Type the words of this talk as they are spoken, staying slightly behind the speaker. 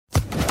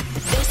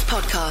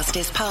podcast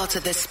is part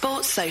of the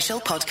Sports Social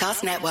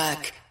Podcast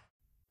Network.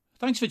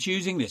 Thanks for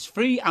choosing this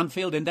free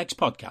Anfield Index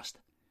podcast.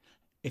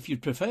 If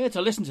you'd prefer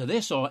to listen to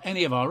this or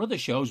any of our other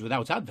shows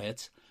without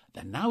adverts,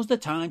 then now's the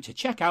time to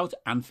check out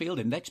Anfield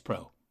Index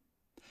Pro.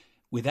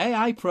 With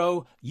AI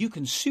Pro, you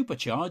can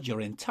supercharge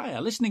your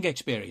entire listening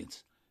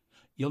experience.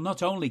 You'll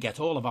not only get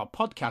all of our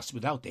podcasts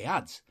without the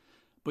ads,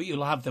 but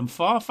you'll have them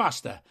far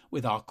faster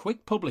with our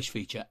quick publish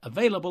feature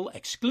available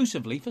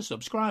exclusively for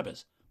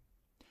subscribers.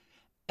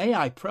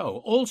 AI Pro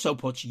also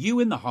puts you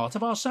in the heart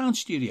of our sound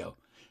studio,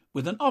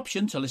 with an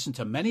option to listen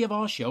to many of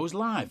our shows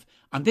live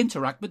and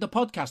interact with the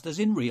podcasters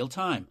in real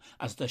time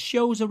as the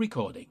shows are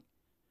recording.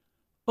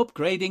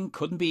 Upgrading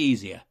couldn't be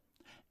easier.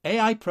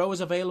 AI Pro is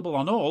available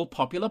on all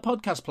popular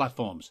podcast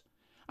platforms,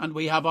 and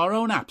we have our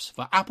own apps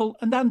for Apple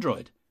and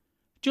Android.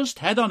 Just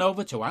head on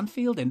over to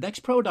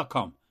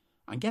AnfieldIndexPro.com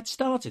and get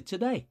started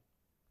today.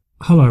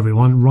 Hello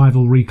everyone,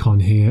 Rival Recon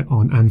here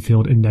on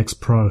Anfield Index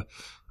Pro.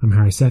 I'm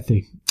Harry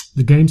Sethi.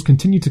 The games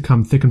continue to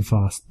come thick and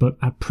fast, but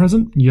at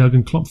present,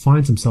 Jurgen Klopp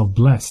finds himself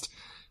blessed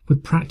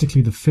with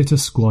practically the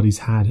fittest squad he's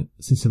had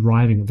since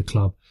arriving at the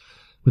club,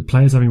 with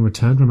players having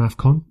returned from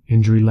AFCON,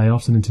 injury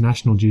layoffs and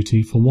international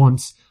duty for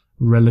once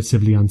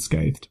relatively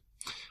unscathed.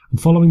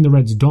 And following the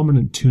Reds'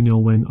 dominant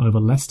 2-0 win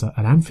over Leicester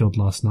at Anfield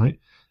last night,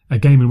 a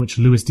game in which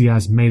Luis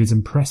Diaz made his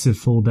impressive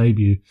full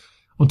debut,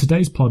 on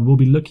today's pod we'll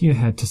be looking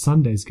ahead to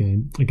Sunday's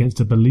game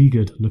against a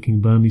beleaguered-looking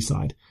Burnley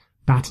side,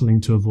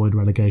 battling to avoid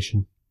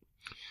relegation.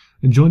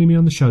 And joining me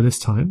on the show this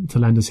time to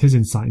lend us his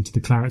insight into the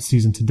Claret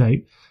season to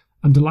date,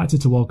 I'm delighted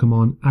to welcome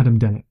on Adam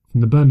Dennett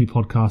from the Burnley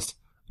podcast,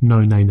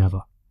 No Nay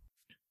Never.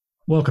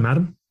 Welcome,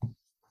 Adam.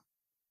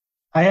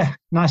 Hiya,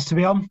 nice to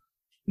be on.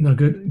 No,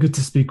 good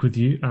to speak with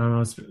you.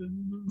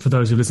 For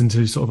those who listen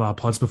to sort of our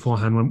pods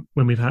beforehand,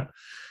 when we've had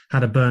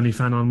a Burnley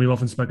fan on, we've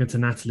often spoken to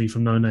Natalie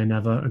from No Nay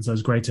Never, and so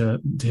it's great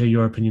to hear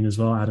your opinion as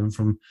well, Adam,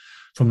 from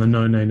the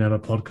No Nay Never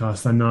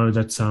podcast. I know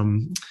that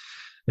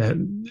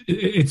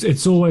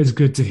it's always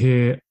good to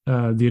hear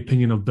the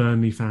opinion of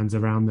Burnley fans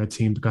around their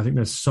team, because I think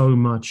there's so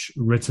much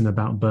written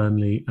about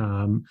Burnley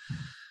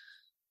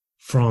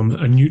from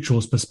a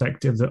neutral's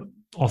perspective that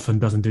often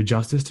doesn't do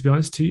justice, to be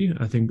honest to you.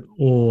 I think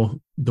all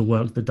the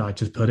work that Dyche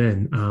has put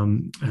in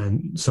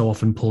and so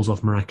often pulls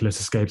off miraculous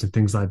escapes and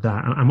things like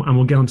that. And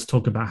we'll get on to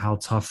talk about how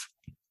tough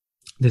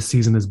this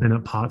season has been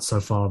at parts so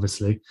far,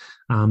 obviously.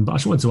 But I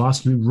just wanted to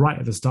ask you right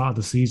at the start of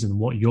the season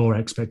what your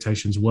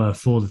expectations were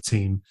for the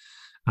team.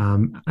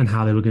 And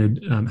how they were going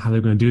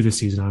to do this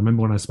season. I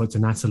remember when I spoke to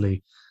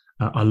Natalie,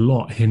 a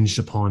lot hinged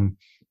upon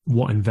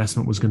what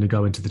investment was going to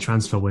go into the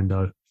transfer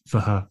window for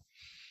her.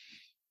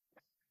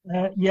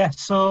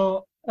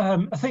 So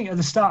I think at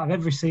the start of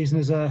every season,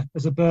 as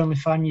a Burnley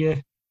fan,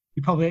 you're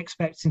probably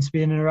expecting to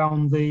be in and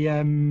around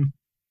the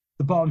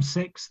bottom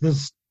six.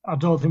 I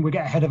don't think we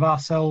get ahead of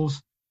ourselves.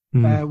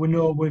 We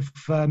know we've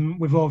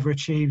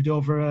overachieved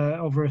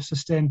over a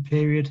sustained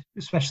period,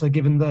 especially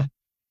given the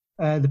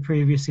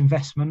previous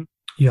investment.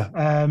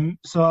 Yeah.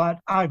 So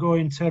I go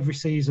into every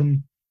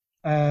season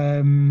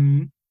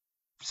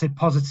say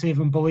positive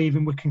and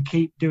believing we can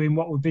keep doing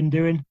what we've been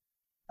doing,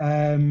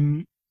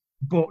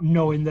 but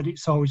knowing that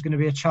it's always going to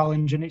be a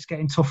challenge and it's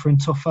getting tougher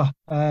and tougher.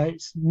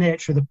 It's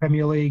nature of the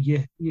Premier League.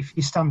 If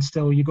you stand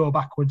still, you go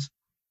backwards.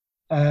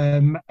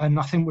 And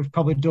I think we've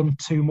probably done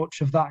too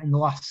much of that in the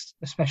last,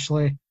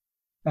 especially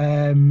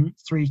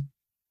three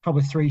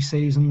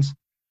seasons.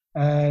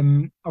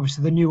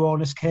 Obviously, the new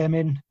owners came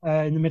in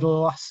the middle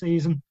of last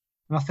season.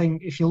 And I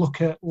think if you look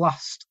at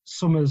last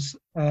summer's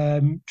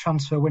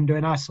transfer window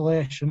in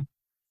isolation,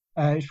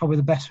 it's probably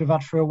the best we've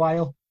had for a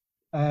while.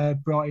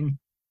 Brought in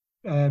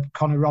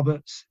Connor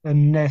Roberts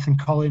and Nathan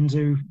Collins,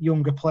 who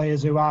younger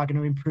players who are going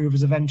to improve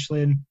us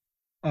eventually. And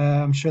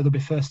I'm sure there'll be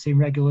first-team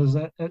regulars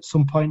at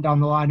some point down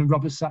the line. And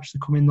Roberts has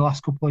actually come in the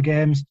last couple of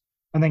games.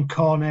 And then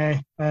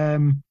Cornet,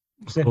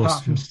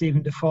 apart from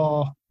Stephen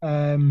Defoe,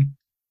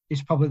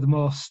 is probably the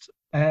most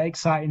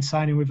exciting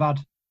signing we've had.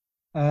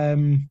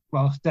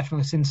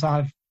 Definitely since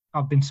I've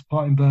been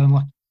supporting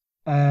Burnley,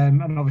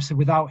 and obviously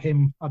without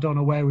him, I don't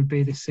know where we'd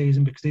be this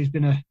season, because he's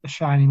been a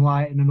shining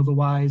light in an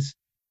otherwise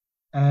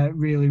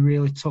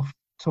really tough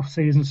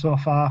season so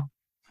far.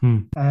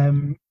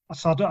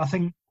 I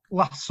think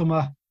last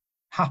summer,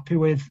 happy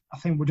with. I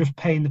think we're just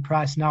paying the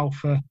price now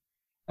for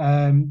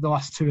the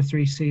last 2 or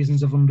 3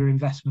 seasons of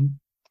underinvestment.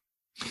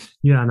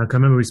 Yeah, and I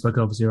remember we spoke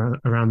obviously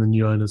around the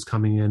new owners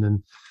coming in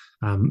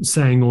and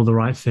saying all the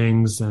right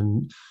things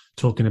and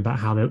talking about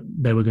how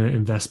they were going to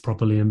invest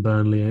properly in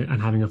Burnley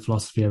and having a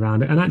philosophy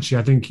around it. And actually,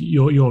 I think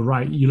you're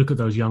right. You look at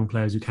those young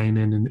players who came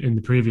in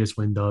the previous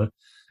window,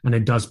 and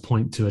it does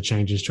point to a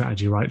change in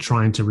strategy, right?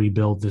 Trying to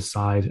rebuild this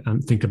side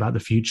and think about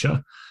the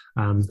future.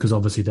 Because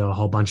obviously there are a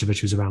whole bunch of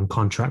issues around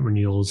contract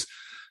renewals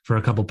for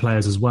a couple of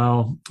players as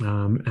well.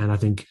 And I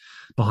think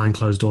behind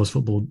closed doors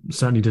football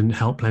certainly didn't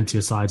help plenty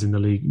of sides in the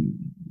league.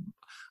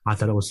 I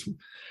thought it was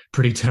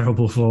pretty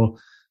terrible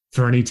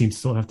for any team to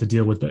sort of have to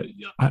deal with, but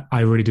I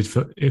really did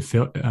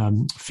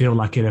feel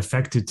like it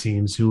affected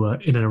teams who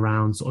were in and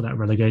around sort of that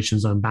relegation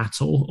zone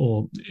battle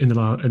or in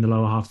the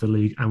lower half of the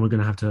league, and we're going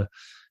to have to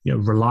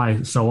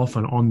rely so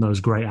often on those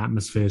great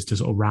atmospheres to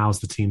sort of rouse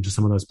the team to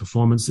some of those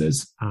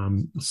performances.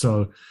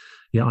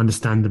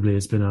 Understandably,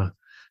 it's been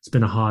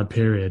a hard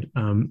period.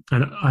 And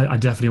I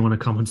definitely want to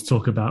come on to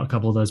talk about a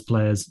couple of those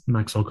players,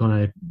 Max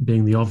O'Connor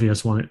being the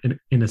obvious one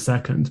in a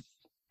second.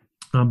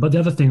 But the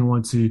other thing I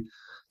want to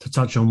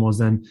touch on was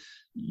then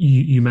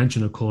you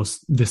mentioned, of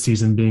course, this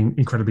season being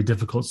incredibly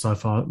difficult so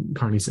far,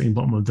 currently sitting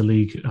bottom of the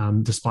league,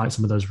 despite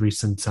some of those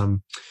recent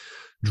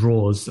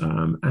draws.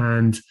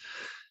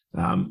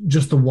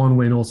 Just the one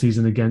win all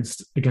season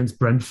against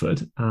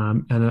Brentford.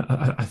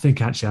 I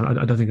think actually,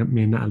 I don't think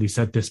me and Natalie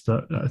said this,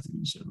 but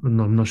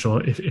I'm not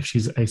sure if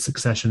she's a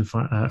Succession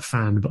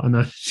fan, but I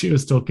know she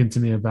was talking to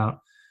me about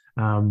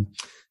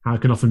how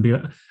it can often be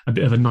a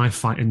bit of a knife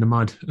fight in the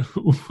mud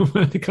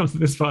when it comes to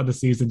this part of the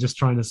season, just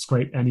trying to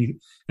scrape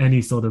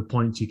any sort of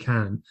points you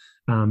can.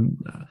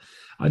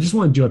 I just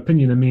wanted your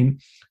opinion. I mean,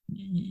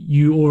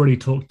 you already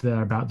talked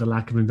there about the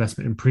lack of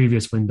investment in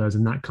previous windows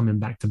and that coming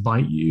back to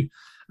bite you.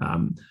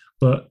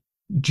 But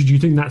do you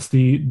think that's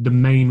the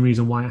main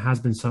reason why it has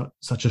been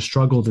such a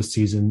struggle this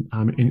season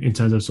in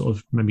terms of sort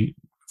of maybe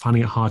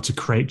finding it hard to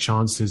create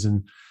chances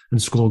and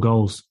score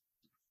goals?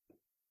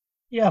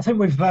 Yeah, I think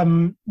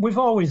we've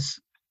always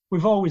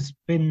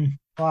been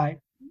like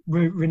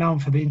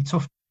renowned for being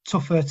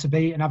tougher to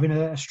beat and having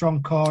a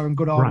strong core and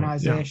good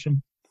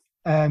organisation,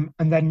 and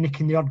then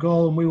nicking the odd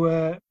goal. And we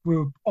were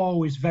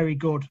always very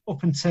good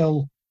up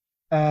until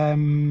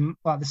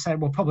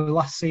probably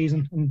last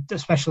season, and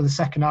especially the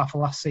second half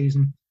of last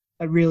season,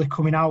 at really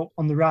coming out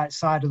on the right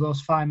side of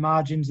those fine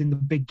margins in the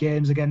big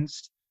games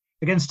against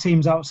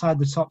teams outside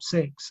the top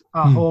six.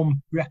 Our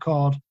home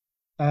record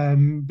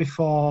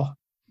before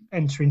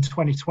entering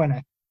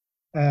 2021,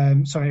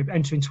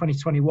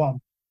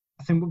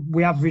 I think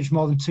we averaged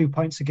more than 2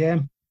 points a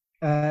game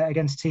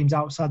against teams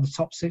outside the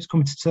top six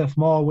coming to Turf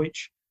Moor,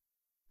 which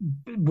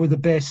were the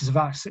basis of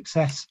our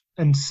success.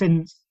 And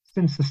since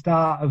the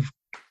start of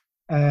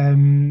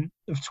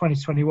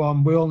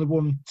 2021, we only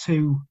won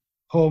 2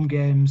 home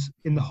games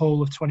in the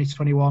whole of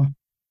 2021.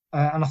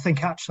 And I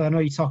think actually, I know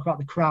you talk about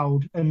the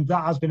crowd, and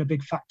that has been a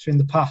big factor in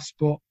the past,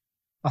 but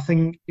I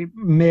think it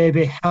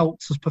maybe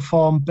helped us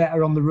perform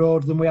better on the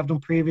road than we have done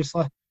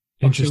previously.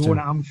 Interesting. We won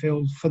at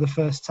Anfield for the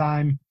first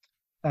time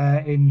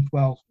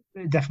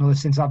definitely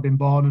since I've been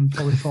born, and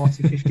probably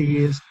 40, 50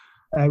 years.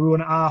 We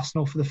won at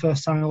Arsenal for the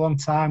first time in a long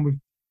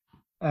time.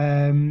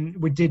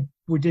 We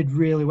did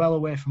really well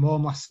away from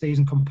home last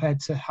season compared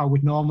to how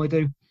we'd normally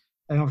do.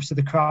 And obviously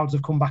the crowds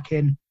have come back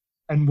in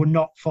and we're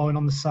not falling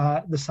on the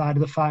side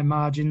of the fine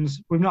margins.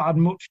 We've not had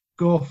much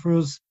go for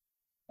us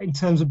in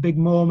terms of big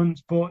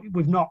moments, but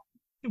we've not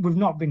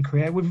been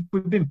creative.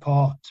 We've been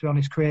poor, to be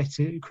honest,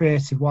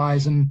 creative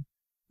wise. And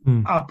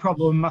our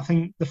problem, I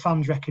think the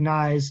fans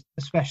recognise,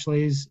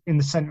 especially, is in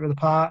the centre of the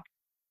park.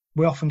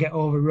 We often get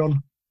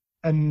overrun.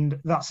 And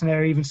that's an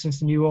area, even since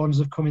the new owners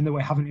have come in, that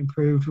we haven't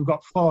improved. We've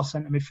got 4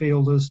 centre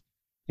midfielders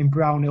in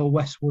Brownhill,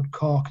 Westwood,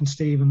 Cork and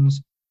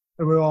Stevens,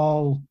 who are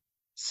all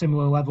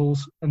similar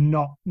levels and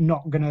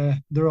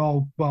they're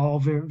all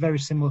very, very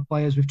similar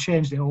players. We've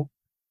changed it up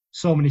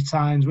so many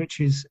times, which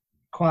is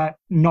quite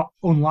not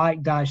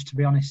unlike Dyche, to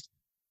be honest.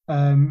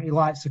 He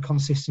likes the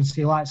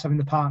consistency, he likes having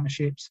the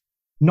partnerships.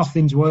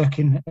 Nothing's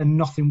working and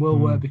nothing will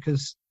work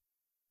because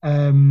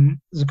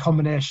there's a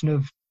combination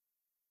of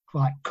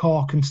like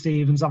Cork and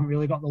Stevens haven't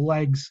really got the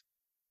legs.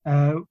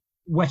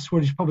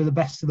 Westwood is probably the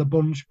best of the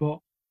bunch, but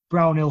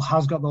Brownhill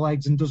has got the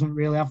legs and doesn't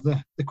really have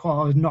the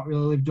quality, not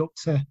really lived up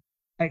to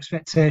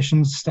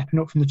expectations, stepping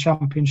up from the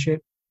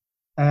Championship.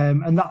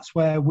 And that's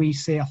where we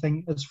see, I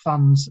think, as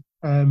fans,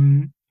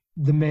 the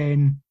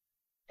main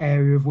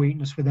area of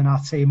weakness within our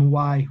team and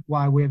why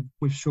we've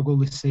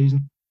struggled this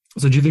season.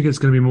 So do you think it's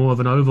going to be more of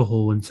an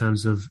overhaul in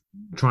terms of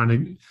trying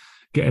to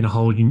get in a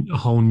whole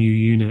new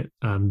unit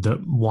that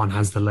one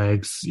has the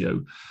legs,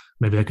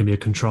 maybe there can be a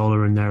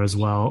controller in there as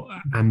well,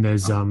 and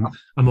there's a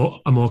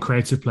more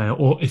creative player?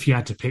 Or if you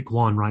had to pick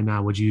one right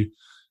now, would you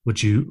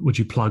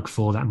plug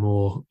for that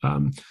more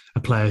a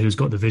player who's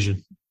got the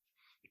vision?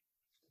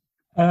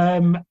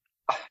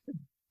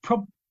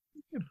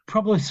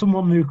 Probably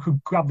someone who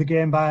could grab the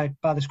game by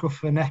the scruff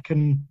of the neck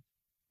and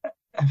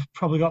have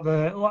probably got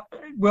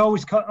we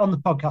always on the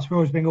podcast we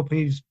always bring up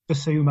his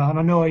Basuma, and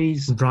I know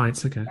he's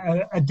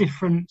a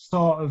different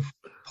sort of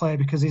player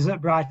because he's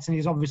at Brighton.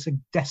 He's obviously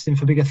destined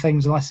for bigger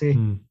things unless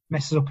he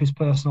messes up his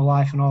personal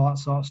life and all that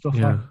sort of stuff.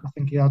 Yeah. I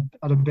think he had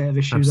a bit of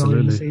issues earlier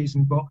in the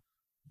season, but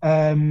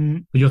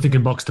you're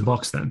thinking box to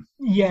box then?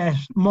 Yeah,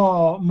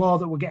 more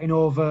that we're getting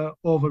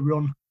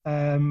overrun.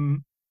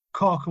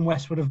 Cork and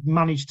Westwood have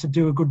managed to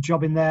do a good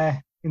job in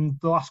there in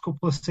the last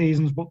couple of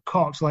seasons, but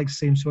Cork's legs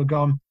seems to have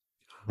gone.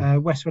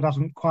 Westwood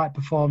hasn't quite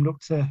performed up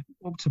to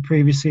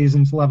previous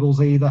seasons' levels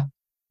either.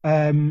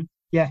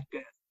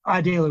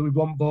 Ideally we'd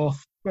want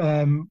both.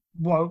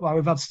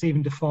 We've had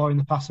Stephen Defoe in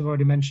the past. I've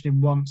already mentioned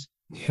him once,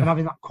 and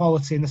having that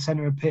quality in the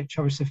centre of the pitch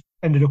obviously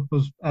we ended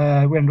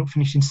up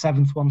finishing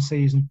 7th one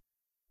season,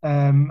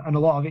 and a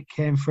lot of it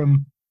came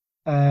from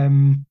a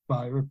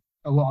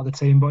lot of the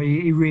team, but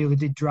he really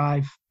did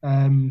drive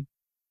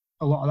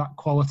a lot of that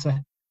quality.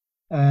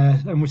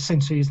 And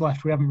since he's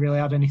left, we haven't really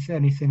had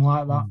anything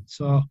like that.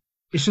 So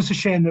it's just a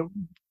shame that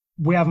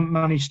we haven't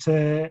managed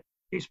to.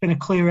 It's been a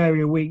clear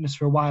area of weakness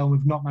for a while, and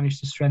we've not managed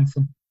to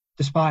strengthen,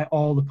 despite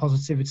all the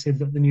positivity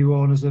that the new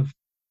owners have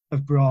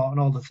brought and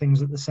all the things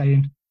that they're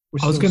saying.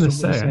 I was going to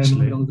say,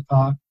 actually,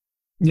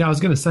 yeah, I was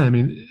going to say, I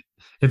mean,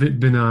 if it'd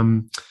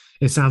been,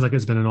 it sounds like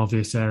it's been an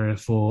obvious area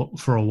for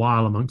a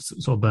while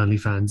amongst sort of Burnley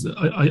fans.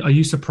 Are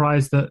you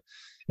surprised that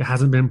it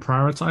hasn't been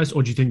prioritised,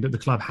 or do you think that the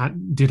club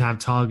did have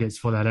targets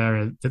for that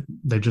area that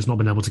they've just not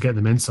been able to get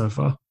them in so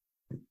far?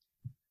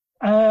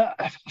 There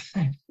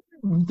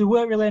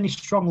weren't really any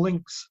strong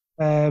links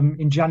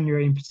in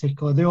January in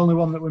particular. The only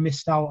one that we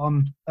missed out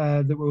on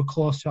that we were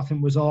close to, I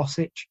think, was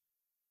Orsic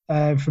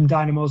from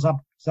Dynamo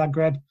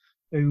Zagreb,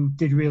 who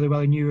did really well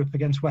in Europe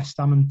against West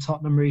Ham and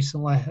Tottenham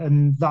recently,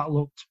 and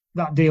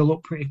that deal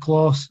looked pretty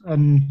close.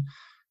 And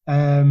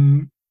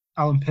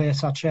Alan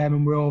Pace, our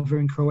chairman, were over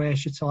in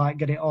Croatia to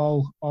get it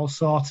all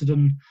sorted,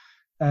 and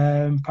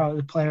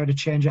apparently the player had a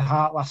change of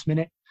heart last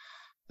minute,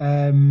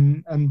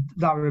 and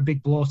that were a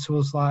big blow to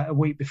us. A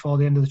week before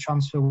the end of the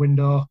transfer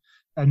window,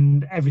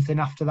 and everything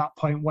after that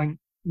point went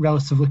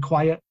relatively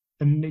quiet,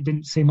 and it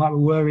didn't seem like we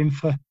were in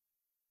for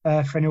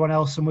anyone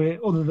else. And we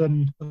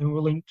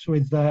were linked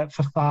with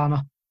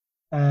Fofana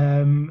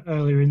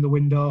earlier in the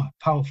window,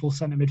 powerful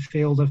centre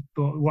midfielder,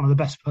 but one of the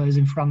best players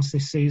in France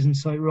this season.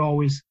 So it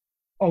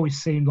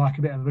always seemed like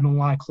a bit of an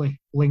unlikely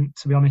link,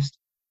 to be honest.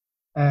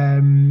 But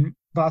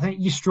I think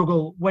you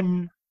struggle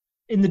when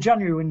in the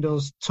January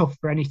window's tough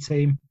for any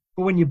team,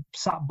 but when you're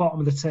sat bottom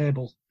of the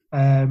table,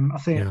 I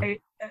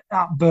think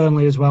at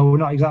Burnley as well, we're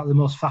not exactly the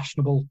most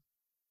fashionable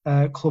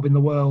club in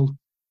the world.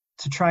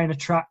 To try and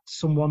attract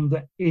someone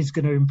that is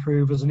going to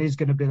improve us and is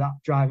going to be that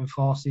driving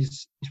force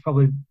is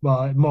probably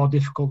more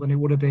difficult than it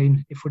would have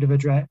been if we'd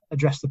have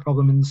addressed the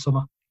problem in the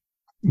summer.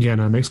 Yeah,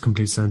 no, it makes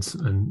complete sense,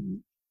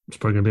 and it's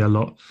probably going to be a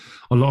lot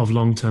of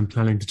long-term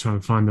planning to try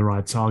and find the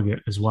right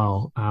target as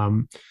well.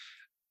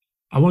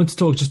 I wanted to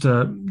talk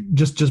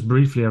just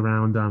briefly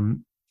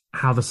around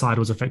how the side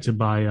was affected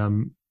by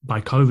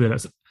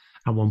COVID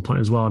at one point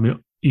as well. I mean,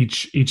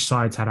 each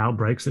side's had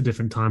outbreaks at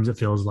different times, it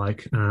feels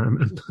like,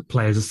 and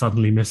players are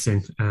suddenly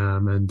missing.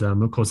 And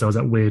of course, there was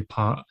that weird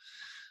part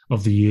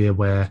of the year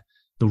where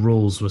the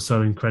rules were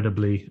so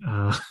incredibly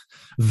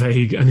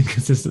vague and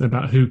inconsistent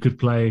about who could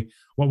play,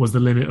 what was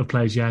the limit of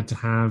players you had to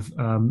have.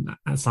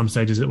 At some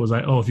stages, it was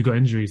like, oh, if you've got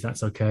injuries,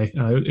 that's okay.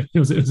 It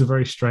was a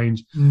very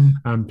strange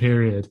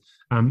period.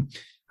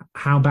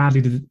 How badly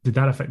did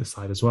that affect the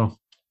side as well?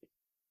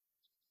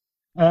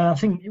 I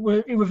think it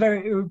were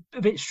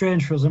a bit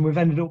strange for us, and we've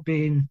ended up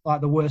being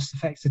the worst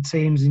affected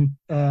teams in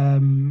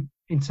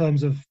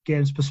terms of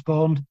games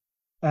postponed.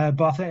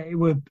 But I think it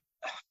were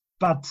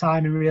bad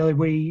timing,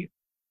 really.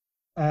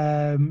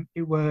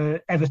 It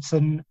were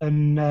Everton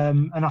and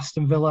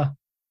Aston Villa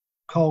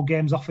called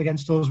games off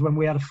against us when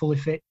we had a fully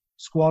fit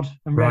squad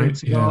and ready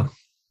to go.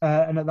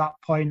 And at that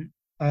point,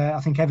 I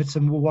think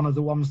Everton were one of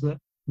the ones that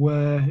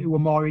were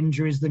more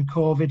injuries than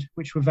COVID,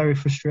 which were very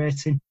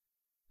frustrating.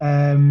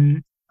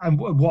 And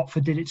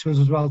Watford did it to us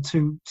as well.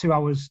 2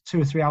 or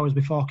 3 hours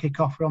before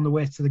kick-off, we're on the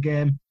way to the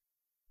game.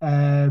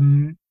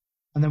 And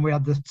then we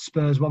had the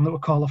Spurs one that were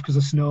called off because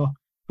of snow.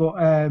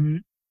 But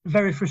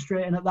very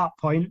frustrating at that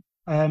point.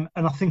 And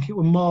I think it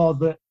was more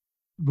that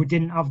we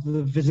didn't have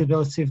the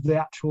visibility of the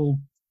actual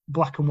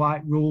black and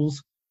white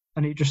rules.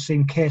 And it just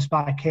seemed case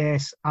by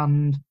case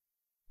and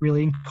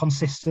really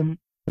inconsistent.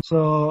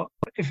 So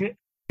if you're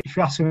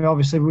asking me,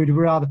 obviously, we'd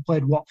rather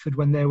played Watford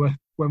when they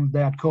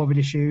had COVID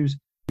issues.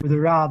 We'd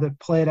rather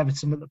played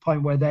Everton at the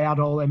point where they had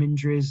all them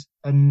injuries,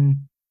 and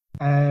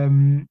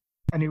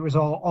it was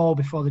all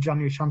before the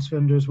January transfer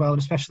window as well,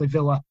 and especially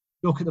Villa.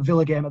 Look at the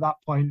Villa game at that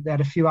point; they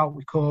had a few out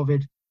with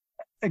COVID.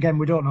 Again,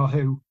 we don't know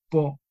who,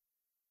 but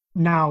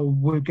now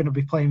we're going to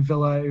be playing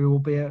Villa, who will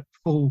be at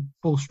full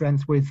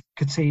strength with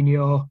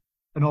Coutinho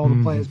and all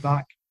the players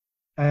back.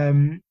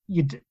 From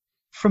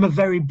a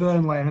very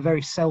Burnley and a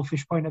very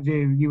selfish point of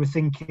view, you were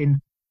thinking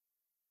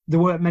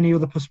there weren't many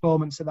other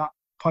postponements at that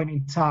point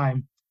in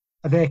time.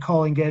 Are they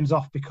calling games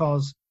off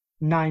because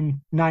nine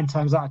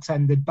times out of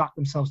 10 they'd back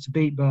themselves to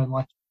beat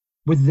Burnley?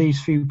 With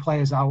these few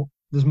players out,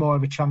 there's more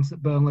of a chance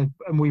that Burnley,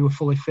 and we were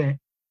fully fit,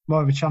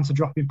 more of a chance of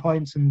dropping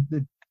points, and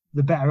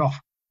they're better off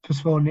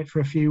postponing it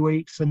for a few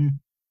weeks and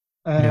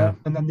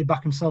then they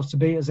back themselves to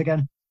beat us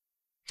again.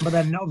 But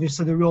then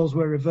obviously the rules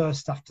were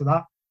reversed after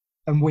that,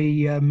 and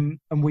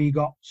we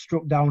got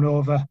struck down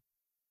over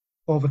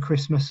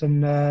Christmas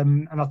and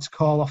had to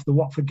call off the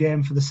Watford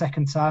game for the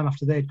second time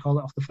after they'd called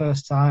it off the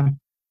first time.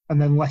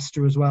 And then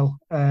Leicester as well,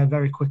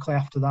 very quickly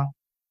after that.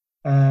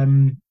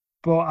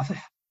 But I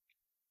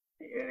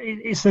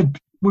think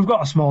we've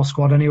got a small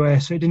squad anyway,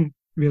 so it didn't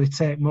really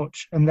take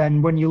much. And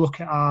then when you look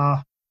at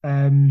our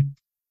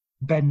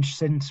bench,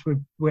 since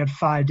we had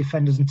 5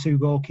 defenders and 2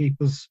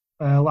 goalkeepers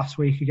last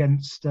week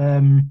against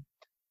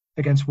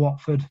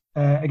Watford.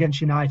 Against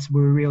United,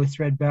 we were really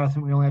threadbare. I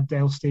think we only had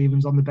Dale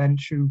Stevens on the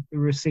bench, who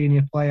were a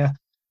senior player.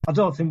 I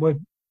don't think we're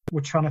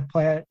trying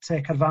to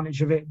take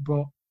advantage of it,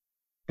 but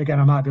again,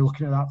 I might be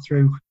looking at that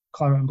through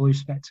claret and blue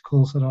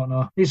spectacles. I don't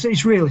know.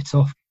 It's really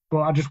tough, but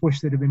I just wish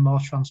they'd have been more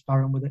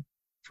transparent with it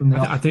from the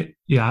off. I think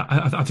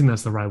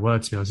that's the right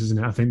word, to be honest, isn't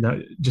it? I think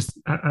that just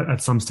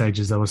at some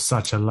stages there was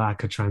such a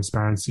lack of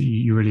transparency.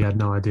 You really had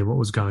no idea what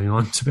was going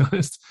on, to be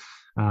honest,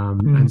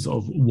 and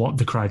sort of what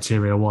the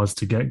criteria was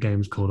to get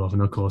games called off.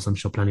 And of course, I'm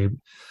sure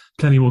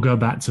plenty will go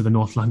back to the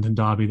North London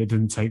derby that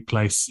didn't take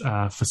place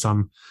for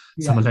some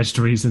alleged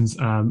reasons.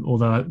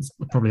 Although it's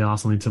probably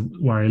Arsenal need to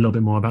worry a little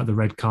bit more about the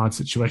red card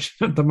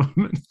situation at the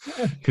moment.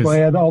 Well,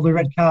 yeah, all the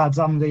red cards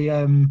and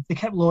they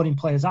kept loaning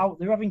players out.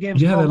 They're having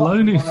games. Yeah, they're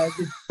loaning.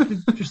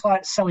 They're just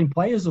like selling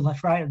players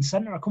left, right, and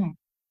centre. I couldn't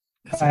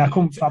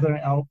fathom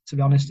it out, to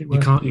be honest. You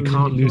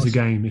can't lose a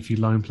game if you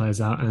loan players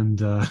out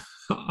and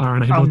are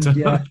unable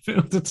to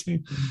field the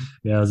team.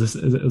 Yeah,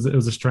 it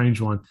was a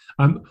strange one.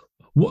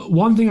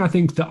 One thing I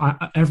think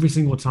that every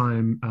single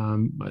time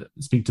I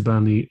speak to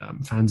Burnley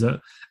fans at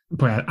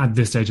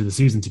this stage of the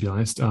season, to be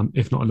honest,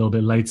 if not a little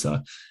bit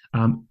later,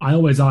 I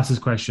always ask this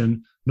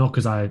question, not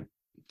because I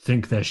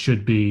think there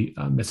should be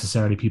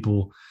necessarily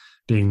people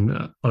being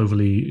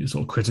overly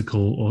sort of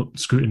critical or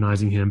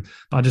scrutinising him,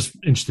 but I'm just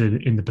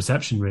interested in the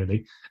perception,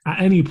 really.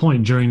 At any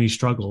point during these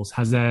struggles,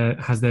 has there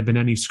been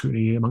any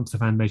scrutiny amongst the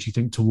fan base, you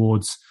think,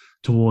 towards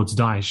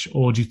Dyche?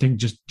 Or do you think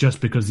just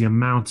because the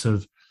amount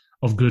of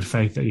good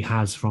faith that he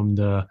has from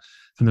the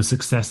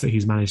success that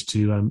he's managed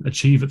to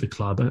achieve at the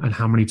club and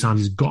how many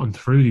times he's gotten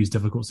through these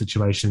difficult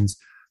situations,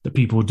 that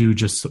people do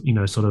just,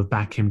 sort of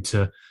back him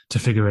to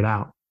figure it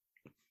out?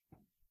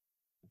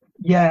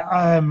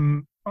 Yeah,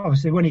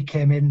 obviously when he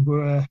came in, we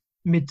were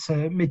mid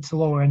to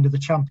lower end of the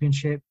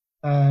Championship,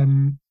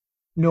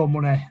 no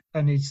money,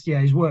 and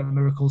he's worked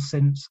miracles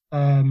since.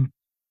 I've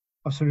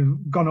sort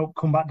of gone up,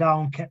 come back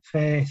down, kept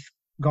faith,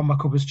 gone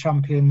back up as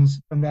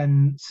champions, and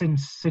then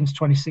since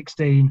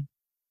 2016,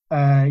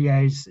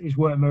 he's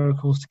worked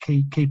miracles to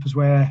keep us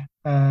where,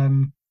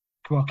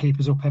 keep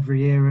us up every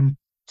year, and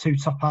 2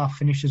 top half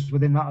finishes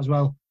within that as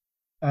well.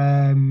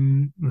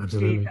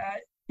 Absolutely.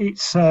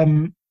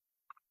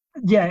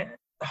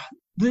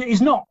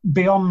 He's not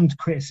beyond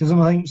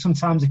criticism. I think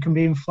sometimes he can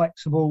be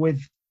inflexible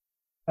with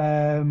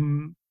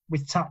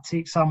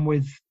tactics and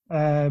with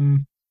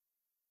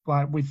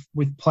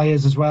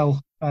players as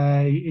well.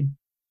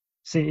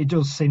 It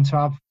does seem to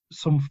have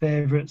some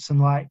favourites,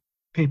 and like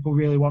people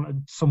really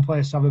wanted some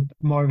players to have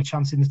more of a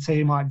chance in the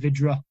team, like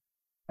Vidra.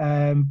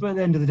 But at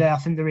the end of the day, I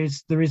think there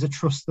is a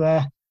trust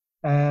there,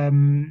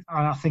 and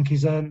I think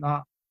he's earned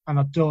that. And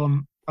I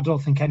don't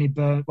think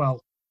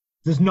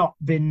there's not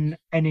been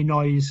any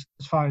noise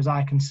as far as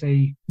I can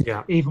see.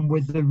 Yeah. Even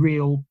with the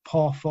real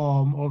poor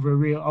form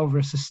over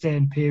a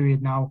sustained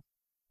period now,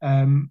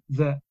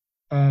 that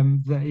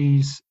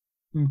he's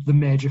the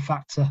major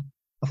factor.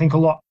 I think a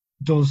lot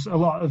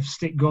of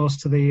stick goes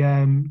to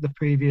the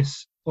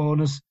previous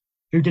owners,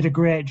 who did a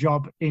great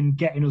job in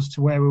getting us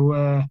to where we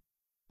were,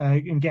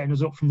 in getting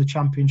us up from the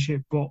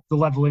Championship, but the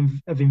level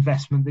of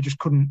investment, they just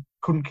couldn't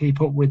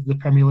keep up with the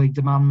Premier League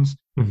demands,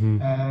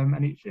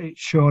 and it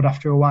showed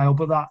after a while.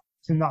 But I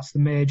think that's the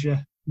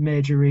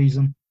major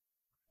reason.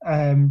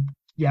 I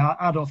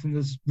don't think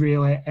there's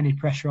really any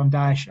pressure on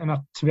Dyche, and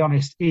to be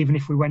honest, even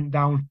if we went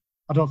down,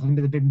 I don't think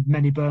there'd be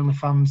many Burnley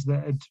fans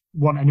that would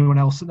want anyone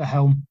else at the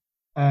helm.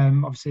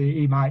 Obviously,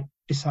 he might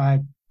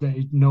decide that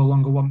he no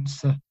longer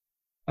wants to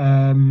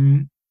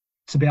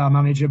be our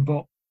manager,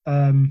 but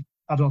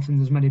I don't think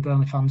there's many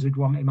Burnley fans who'd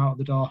want him out of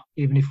the door,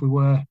 even if we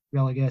were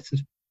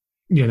relegated.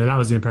 Yeah, no, that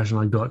was the impression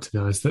I got, to be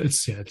honest.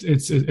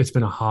 It's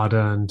been a hard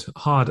earned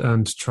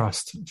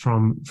trust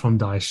from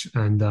Dyche,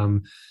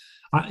 and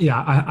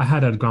I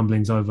had heard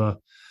grumblings over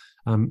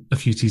a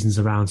few seasons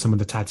around some of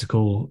the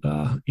tactical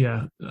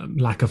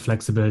lack of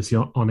flexibility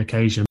on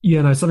occasion.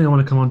 Yeah, no, something I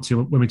want to come on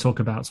to when we talk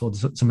about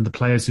sort of some of the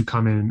players who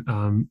come in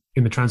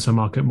the transfer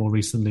market more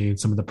recently, and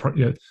some of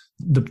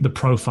the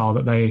profile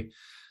that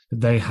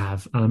they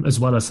have, as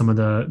well as some of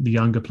the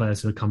younger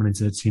players who are coming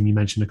into the team. You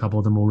mentioned a couple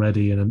of them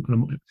already, and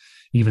I'm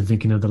even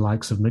thinking of the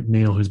likes of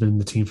McNeil, who's been in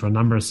the team for a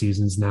number of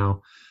seasons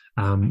now,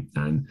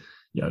 and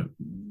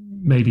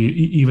maybe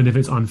even if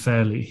it's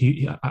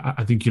unfairly,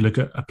 I think you look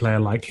at a player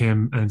like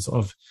him and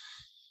sort of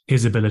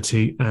his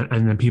ability,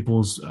 and then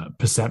people's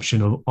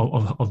perception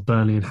of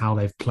Burnley and how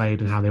they've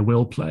played and how they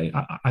will play.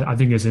 I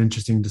think it's an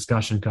interesting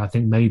discussion, because I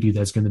think maybe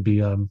there's going to be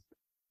a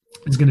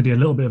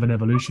little bit of an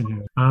evolution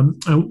here.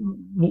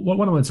 What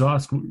I wanted to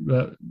ask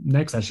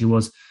next actually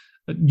was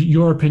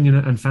your opinion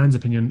and fans'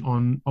 opinion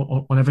on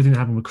everything that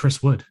happened with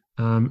Chris Wood,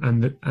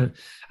 and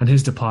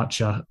his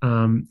departure,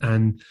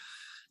 and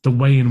the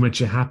way in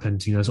which it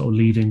happened. Sort of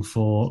leaving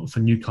for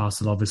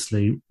Newcastle,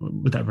 obviously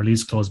with that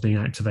release clause being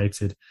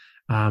activated.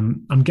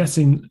 I'm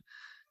guessing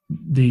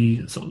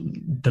the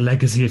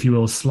legacy, if you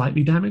will,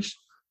 slightly damaged.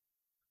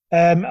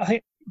 I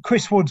think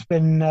Chris Wood's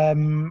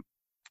been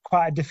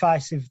quite a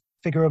divisive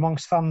figure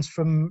amongst fans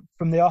from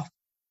the off.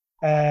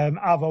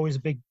 I've always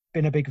been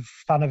a big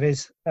fan of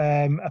his.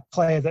 A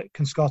player that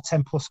can score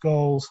 10 plus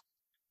goals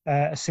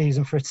a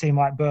season for a team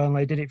like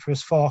Burnley, did it for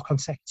us 4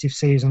 consecutive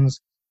seasons,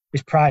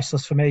 is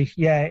priceless for me.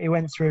 Yeah, he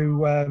went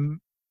through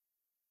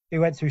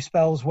went through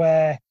spells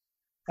where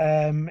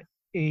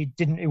he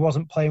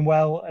wasn't playing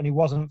well and he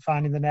wasn't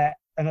finding the net.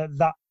 And at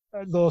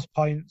those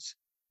points,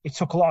 he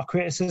took a lot of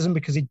criticism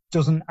because he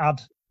doesn't add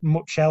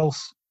much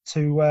else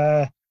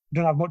to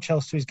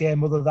his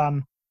game other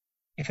than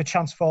if a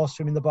chance falls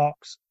to him in the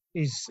box,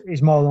 he's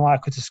more than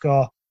likely to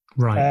score.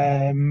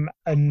 Right.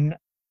 And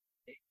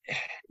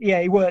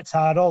yeah, he worked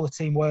hard. All the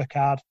team work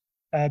hard.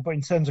 But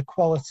in terms of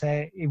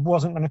quality, he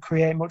wasn't going to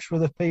create much for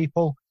other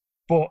people.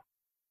 But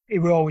he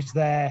was always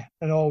there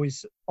and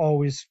always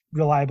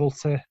reliable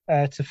to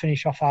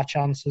finish off our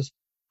chances.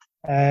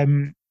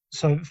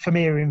 So for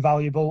me, he was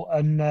invaluable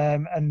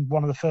and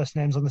one of the first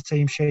names on the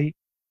team sheet.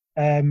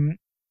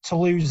 To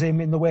lose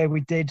him in the way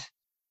we did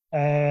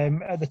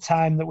at the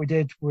time that we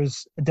did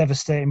was a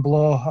devastating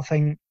blow. I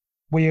think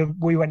we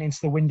went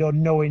into the window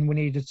knowing we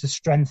needed to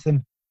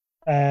strengthen,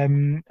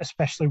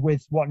 especially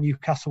with what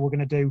Newcastle were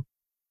going to do.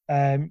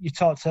 You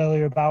talked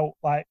earlier about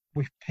like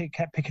we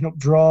kept picking up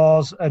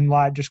draws and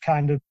like just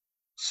kind of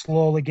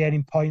slowly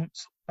gaining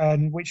points,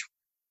 and which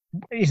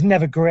is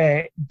never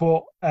great.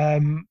 But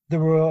there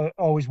were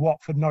always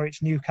Watford,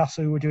 Norwich,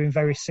 Newcastle who were doing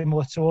very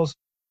similar to us,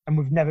 and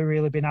we've never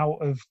really been out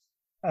of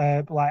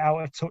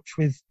touch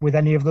with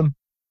any of them.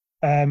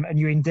 And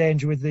you're in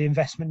danger with the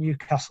investment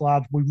Newcastle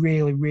had. We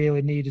really,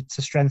 really needed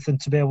to strengthen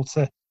to be able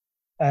to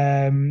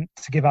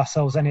give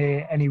ourselves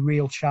any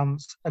real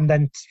chance, and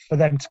then for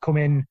them to come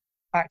in,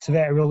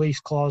 activate a release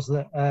clause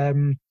that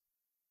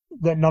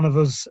none of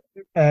us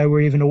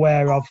were even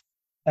aware of,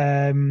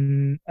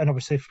 and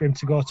obviously for him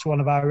to go to one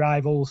of our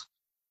rivals,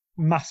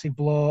 massive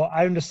blow.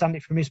 I understand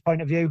it from his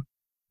point of view.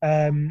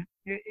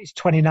 It's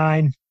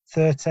 29,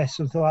 30,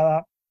 something like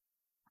that.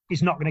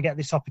 He's not going to get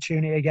this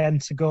opportunity again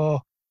to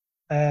go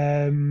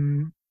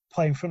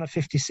play in front of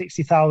 50,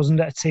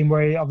 60,000 at a team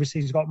where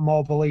he's got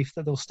more belief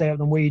that they'll stay up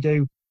than we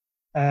do.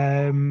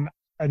 And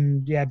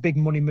yeah, big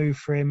money move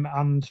for him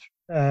and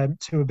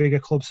to a bigger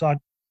club. So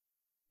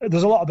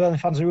there's a lot of Burnley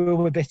fans who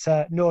will be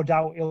bitter. No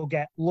doubt he'll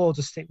get loads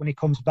of stick when he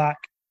comes back.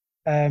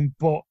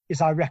 But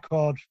he's our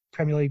record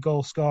Premier League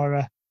goal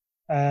scorer.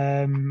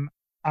 And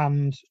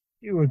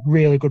it was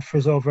really good for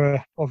us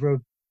over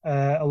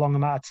a long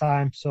amount of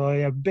time. So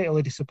yeah,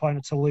 bitterly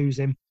disappointed to lose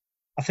him.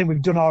 I think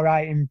we've done all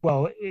right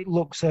it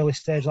looks early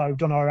stage like we've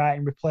done all right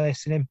in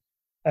replacing him.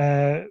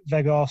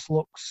 Weghorst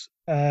looks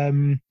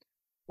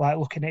like,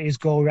 looking at his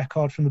goal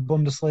record from the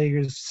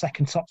Bundesliga, his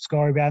second top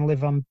scorer behind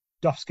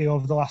Lewandowski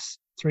over the last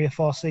 3 or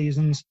 4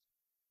 seasons.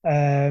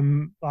 Like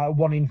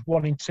one in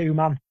two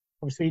man.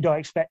 Obviously, you don't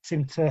expect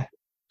him to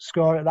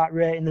score at that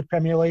rate in the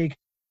Premier League.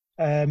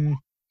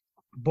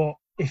 But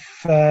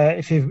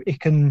if he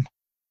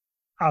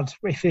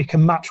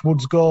can match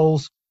Wood's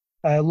goals,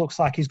 looks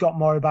like he's got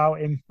more about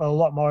him, a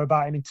lot more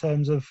about him in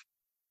terms of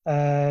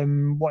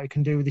what he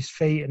can do with his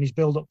feet and his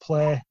build-up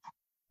play.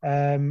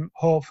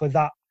 Hopefully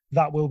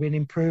that will be an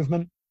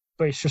improvement,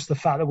 but it's just the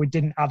fact that we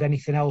didn't add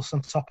anything else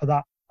on top of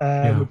that.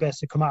 We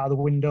basically come out of the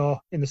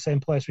window in the same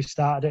place we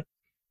started it,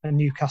 and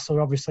Newcastle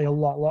are obviously a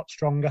lot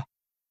stronger.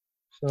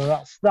 So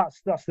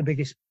that's the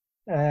biggest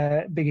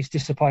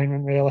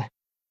disappointment, really.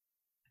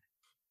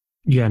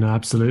 Yeah, no,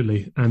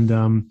 absolutely.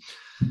 And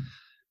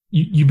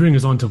you bring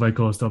us on to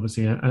Weghorst,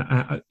 obviously.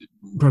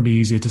 Probably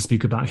easier to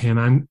speak about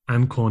him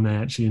and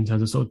Cornet, actually, in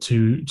terms of sort of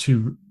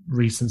two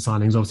recent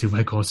signings. Obviously,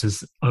 Weghorst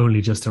has only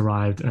just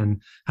arrived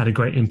and had a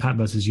great impact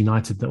versus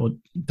United that would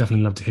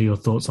definitely love to hear your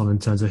thoughts on in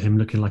terms of him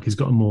looking like he's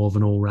got more of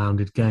an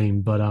all-rounded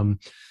game. But in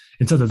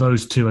terms of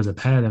those two as a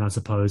pair, then I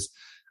suppose,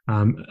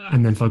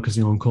 and then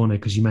focusing on Cornet,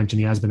 because you mentioned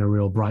he has been a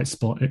real bright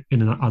spot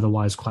in an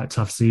otherwise quite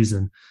tough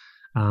season.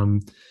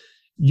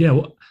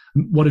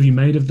 What have you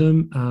made of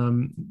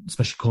them,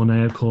 especially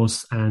Cornet, of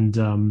course, and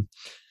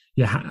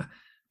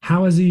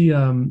how has he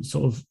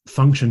sort of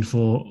functioned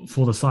for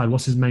the side?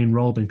 What's his main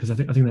role been? Because I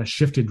think that's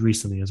shifted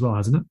recently as well,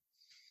 hasn't it?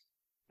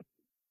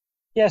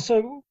 Yeah.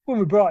 So when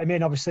we brought him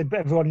in, obviously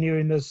everyone knew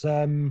him as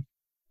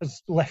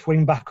left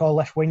wing back or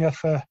left winger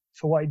for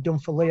what he'd done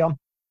for Lyon.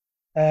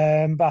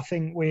 But I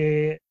think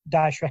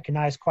Dyche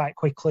recognised quite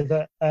quickly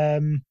that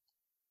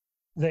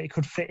he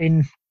could fit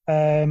in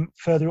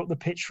further up the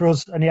pitch for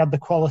us, and he had the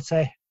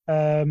quality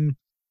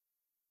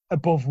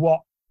above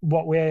what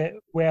we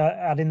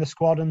had in the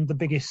squad, and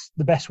the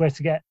best way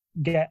to get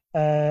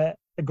a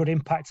good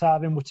impact out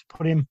of him was to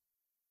put him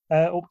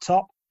up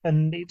top,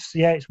 and it's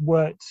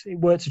worked. It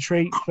worked a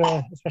treat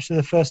for especially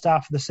the first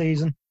half of the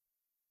season.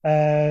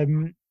 I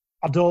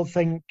don't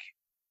think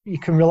you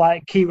can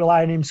keep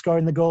relying on him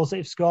scoring the goals that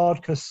he's scored,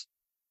 because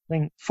I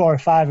think 4 or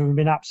 5 of them have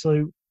been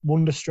absolute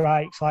wonder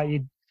strikes.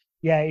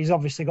 He's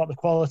obviously got the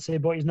quality,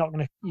 but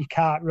you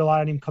can't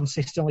rely on him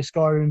consistently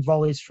scoring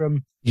volleys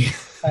from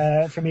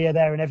here,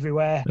 there, and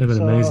everywhere. They've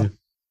been amazing.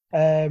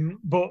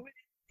 But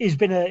he's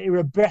been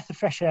a breath of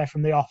fresh air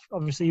from the off.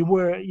 Obviously,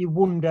 you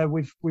wonder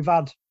we've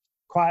had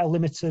quite a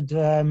limited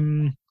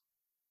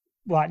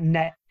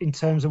net in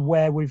terms of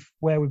where we've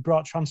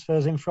brought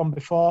transfers in from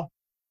before,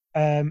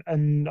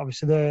 and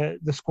obviously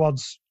the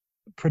squad's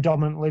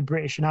predominantly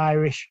British and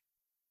Irish.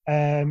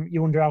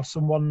 You wonder how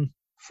someone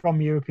from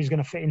Europe is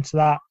going to fit into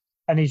that.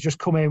 and he's just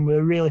come in with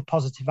a really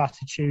positive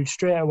attitude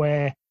straight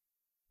away.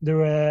 There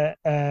were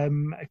a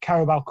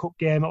Carabao Cup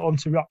game at home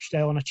to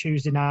Rochdale on a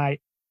Tuesday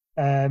night.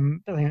 I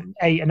think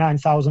 8,000 or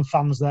 9,000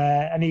 fans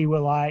there, and he were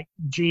like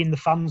geeing the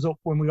fans up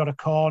when we got a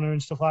corner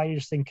and stuff like that. You're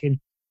just thinking,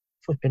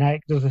 flipping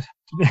heck,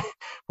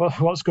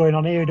 what's going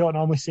on here? We don't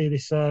normally see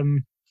this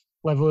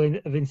level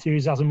of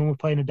enthusiasm when we're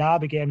playing a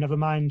derby game, never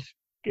mind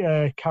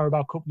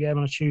Carabao Cup game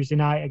on a Tuesday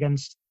night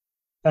against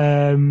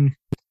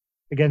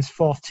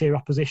fourth tier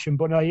opposition.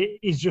 But no,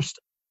 he's just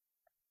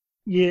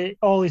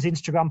all his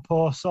Instagram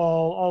posts,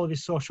 all of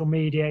his social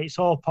media, it's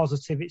all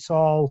positive. It's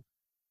all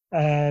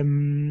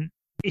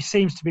he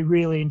seems to be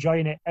really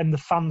enjoying it, and the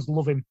fans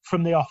love him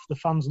from the off. The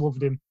fans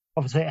loved him.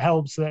 Obviously, it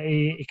helps that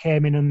he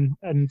came in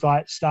and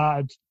like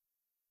started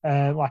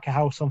like a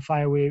house on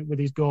fire with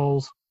his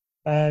goals.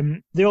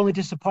 The only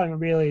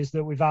disappointment really is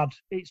that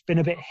it's been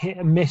a bit hit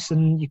and miss,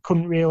 and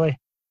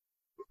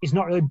he's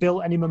not really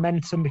built any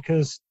momentum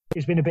because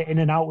he's been a bit in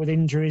and out with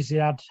injuries. He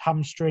had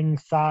hamstring,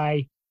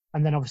 thigh,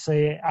 and then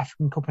obviously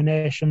African Cup of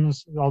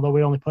Nations, although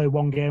we only played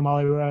one game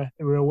while we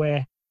were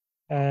away,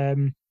 which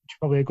is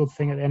probably a good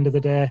thing at the end of the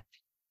day.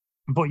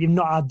 But you've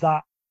not had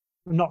that.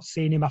 We've not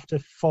seen him after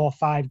 4 or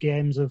 5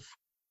 games of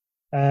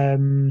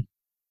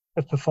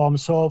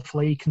performance. So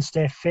hopefully he can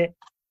stay fit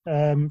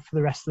for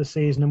the rest of the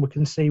season, and we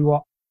can see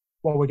what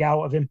we get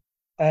out of him.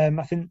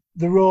 I think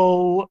the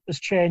role has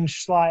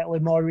changed slightly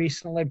more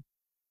recently,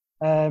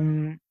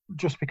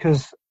 just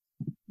because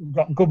we've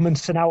got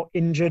Goodmanson out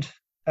injured.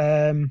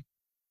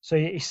 So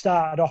he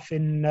started off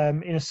in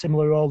a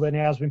similar role than he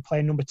has been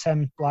playing number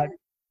 10,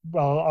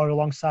 or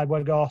alongside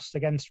Weghorst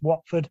against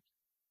Watford.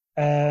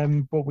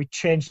 But we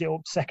changed it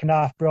up second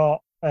half,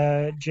 brought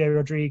Jay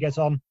Rodriguez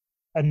on,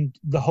 and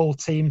the whole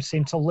team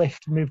seemed to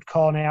lift, moved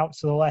Cornet out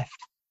to the left,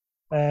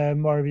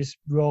 more of his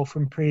role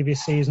from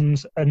previous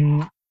seasons,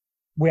 and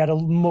we had a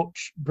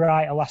much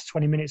brighter last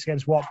 20 minutes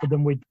against Watford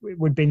than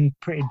we'd been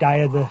pretty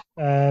dire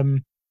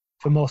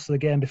for most of the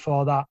game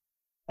before that.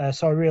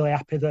 So I'm really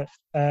happy that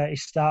he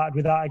started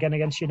with that again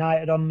against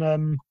United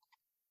on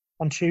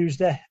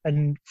Tuesday,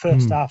 and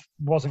first half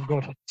wasn't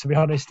good, to be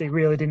honest. It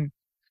really didn't.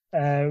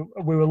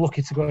 We were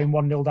lucky to go in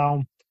 1-0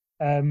 down,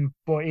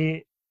 but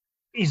you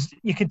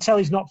could tell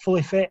he's not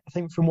fully fit. I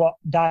think from what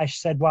Dyche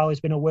said while he's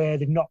been away,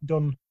 they've not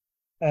done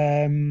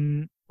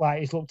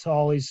he's looked at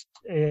all his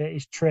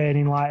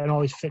training and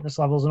all his fitness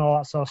levels and all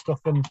that sort of stuff,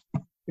 and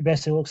it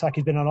basically looks like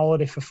he's been on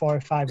holiday for 4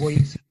 or 5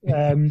 weeks.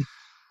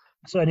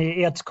 So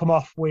he had to come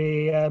off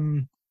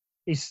with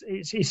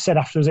he said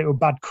afterwards it were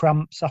bad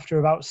cramps after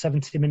about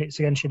 70 minutes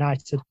against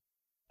United.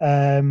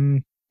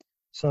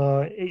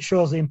 So it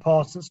shows the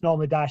importance.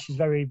 Normally Dyche is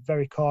very,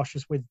 very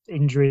cautious with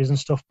injuries and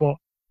stuff, but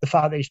the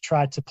fact that he's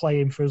tried to play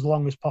him for as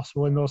long as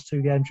possible in those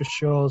 2 games just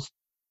shows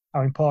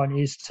how important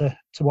he is to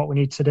what we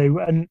need to do.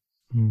 And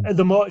at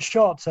the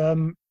short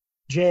term,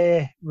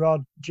 J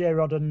Rod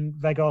and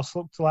Weghorst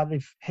looked like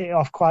they've hit it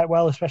off quite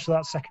well, especially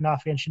that second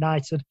half against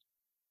United.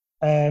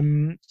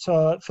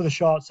 So for the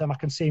short term, I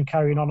can see him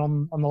carrying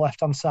on the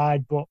left-hand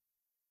side, but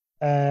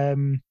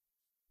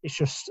it's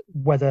just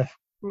whether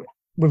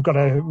we've got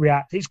to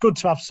react. It's good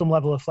to have some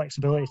level of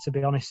flexibility, to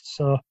be honest.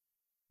 So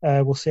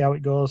we'll see how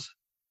it goes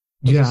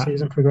as the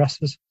season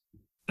progresses.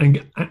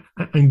 And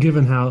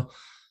given how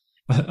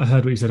I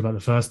heard what you said about the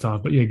first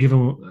half, but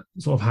given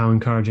sort of how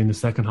encouraging the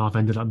second half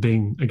ended up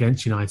being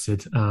against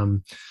United,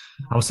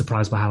 I was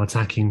surprised by how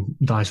attacking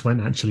Dyche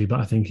went actually. But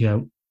I think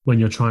when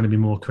you're trying to be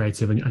more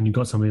creative and you've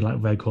got somebody like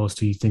Weghorst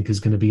who you think is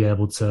going to be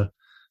able to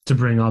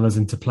bring others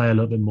into play a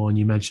little bit more, and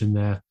you mentioned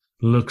there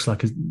looks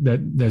like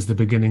there's the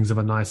beginnings of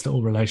a nice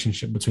little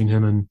relationship between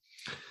him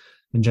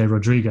and Jay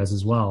Rodriguez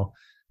as well.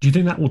 Do you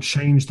think that will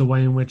change the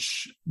way in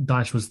which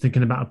Dyche was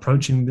thinking about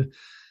approaching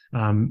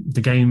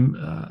the game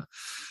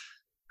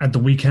at the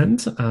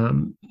weekend,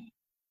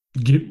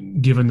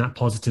 given that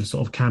positive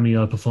sort of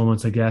cameo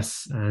performance, I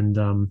guess, and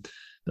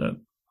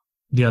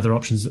the other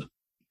options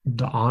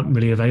that aren't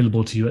really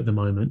available to you at the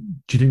moment?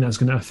 Do you think that's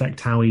going to affect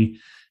how he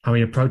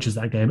approaches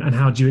that game, and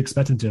how do you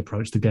expect him to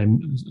approach the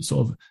game,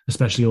 sort of,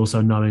 especially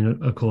also knowing,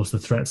 of course, the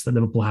threats that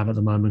Liverpool have at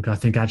the moment? I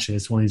think actually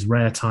it's one of these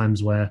rare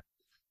times where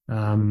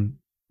I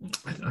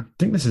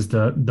think this is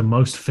the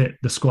most fit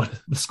the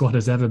squad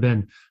has ever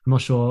been. I'm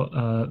not sure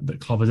that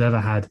Klopp has ever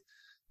had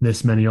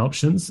this many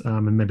options,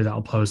 and maybe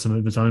that'll pose some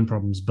of its own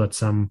problems.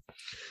 But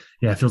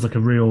it feels like a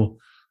real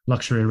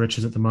luxury of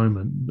riches at the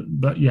moment.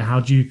 But how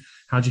do you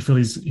feel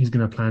he's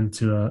going to plan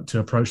to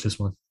approach this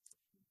one?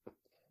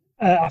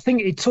 I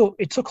think it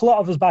took a lot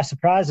of us by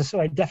surprise. So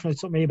it definitely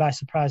took me by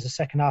surprise the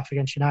second half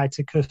against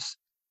United, because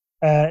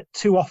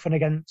too often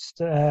against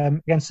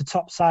the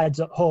top sides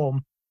at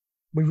home,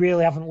 we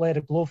really haven't laid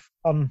a glove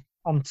on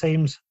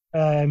teams.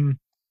 We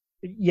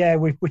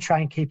try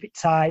and keep it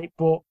tight,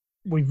 but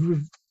we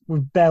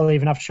barely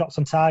even have shots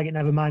on target,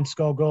 never mind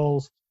score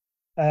goals.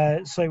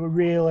 So it were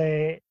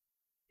really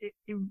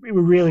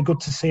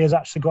good to see us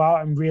actually go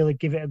out and really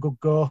give it a good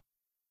go.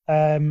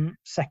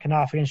 Second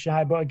half against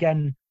United, but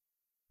again,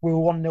 we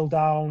were 1-0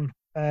 down,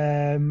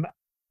 and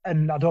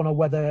I don't know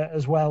whether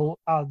as well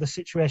the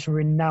situation we're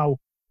in now,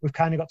 we've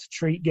kind of got to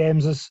treat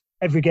games as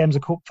every game's a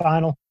cup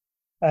final.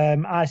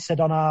 I said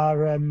on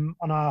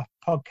our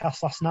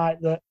podcast last night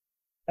that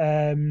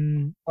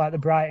like the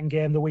Brighton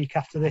game the week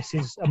after this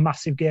is a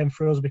massive game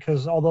for us,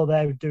 because although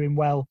they're doing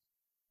well,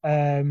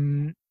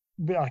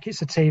 like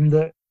it's a team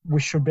that we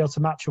should be able to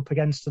match up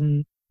against,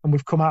 and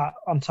we've come out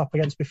on top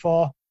against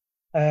before.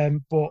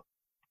 But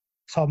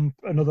Tom,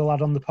 another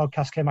lad on the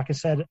podcast, came back and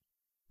said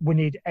we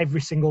need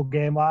every single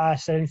game. Like I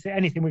said,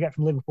 anything we get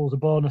from Liverpool is a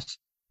bonus,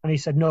 and he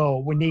said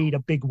no, we need a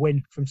big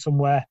win from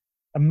somewhere,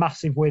 a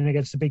massive win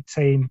against a big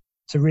team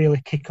to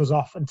really kick us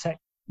off and take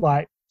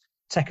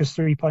us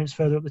 3 points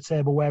further up the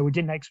table where we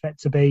didn't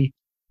expect to be,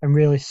 and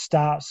really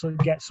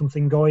get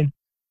something going.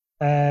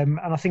 And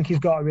I think he's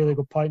got a really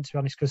good point, to be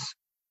honest, because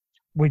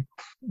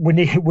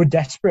we're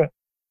desperate.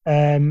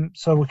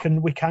 So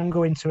we can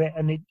go into it,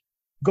 and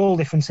goal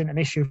difference isn't an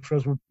issue for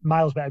us. We're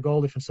miles better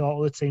goal difference than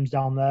all other teams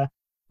down there.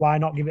 Why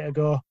not give it a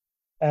go?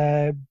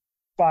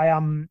 But I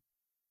am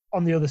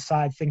on the other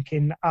side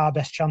thinking our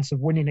best chance of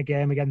winning a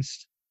game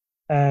against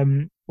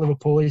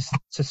Liverpool is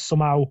to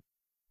somehow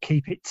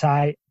keep it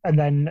tight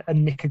and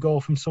nick a goal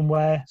from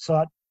somewhere.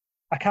 So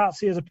I can't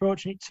see us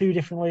approaching it too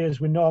differently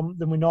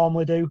than we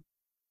normally do.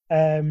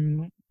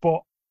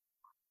 But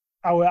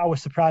I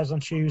was surprised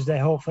on Tuesday.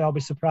 Hopefully I'll be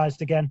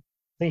surprised again.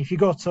 I think if you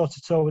go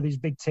toe-to-toe with these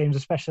big teams,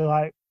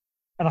 especially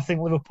and I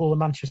think Liverpool and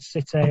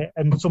Manchester City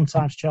and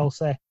sometimes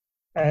Chelsea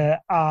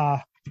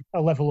are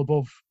a level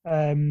above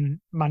Man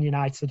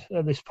United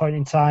at this point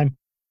in time.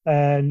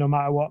 No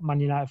matter what Man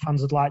United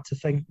fans would like to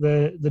think,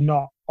 they're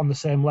not on the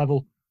same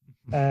level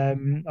at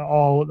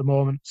all at the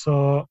moment.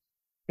 So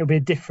it'll be a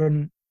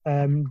different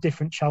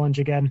challenge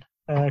again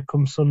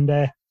come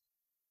Sunday,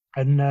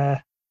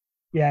 and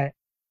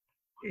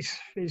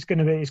it's going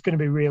to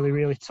be really,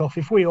 really tough.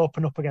 If we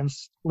open up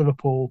against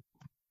Liverpool,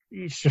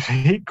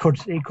 it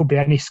could be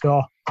any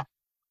score.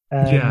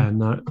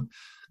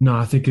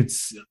 I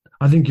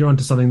think you're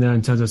onto something there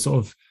in terms of sort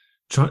of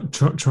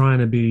trying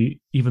to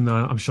be, even though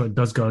I'm sure it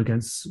does go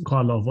against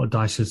quite a lot of what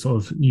Dyche sort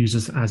of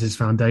uses as his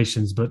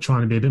foundations, but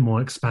trying to be a bit more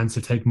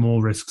expansive, take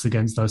more risks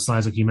against those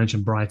sides, like you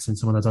mentioned, Brighton,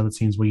 some of those other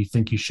teams where you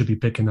think you should be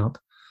picking up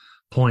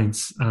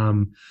points.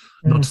 Not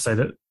to say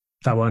that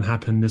won't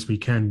happen this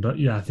weekend, but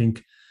yeah, I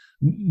think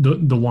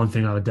the one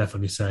thing I would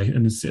definitely say,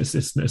 and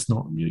it's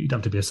not, you'd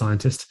have to be a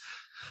scientist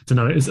to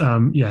know it, is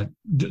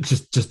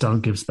just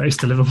don't give space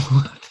to Liverpool.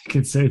 I think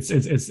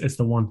it's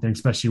the one thing,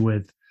 especially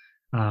with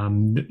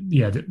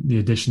the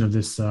addition of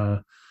this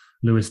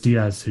Luis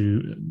Diaz,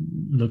 who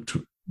looked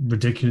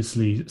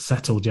ridiculously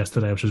settled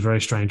yesterday, which was very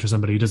strange for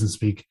somebody who doesn't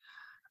speak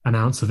an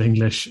ounce of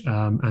English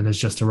and has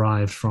just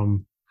arrived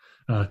from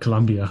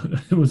Colombia.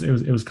 It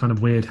was kind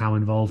of weird how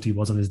involved he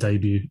was on his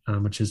debut,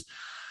 which is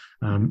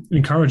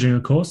encouraging,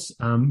 of course.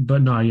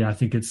 But no, I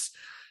think it's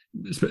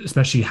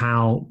especially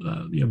how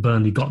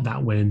Burnley got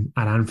that win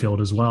at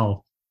Anfield as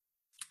well.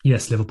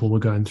 Yes, Liverpool were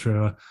going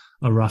through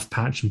a rough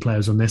patch and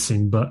players were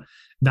missing, but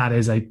that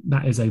is a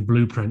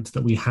blueprint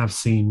that we have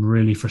seen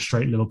really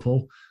frustrate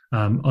Liverpool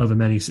over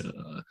many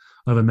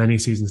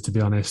seasons, to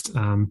be honest.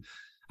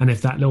 And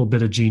if that little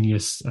bit of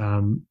genius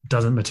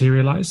doesn't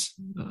materialise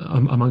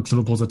amongst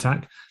Liverpool's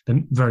attack,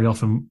 then very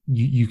often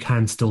you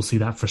can still see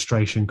that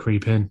frustration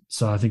creep in.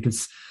 So I think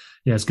it's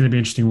going to be an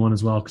interesting one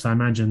as well, because I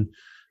imagine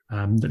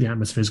that the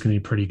atmosphere is going to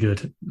be pretty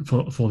good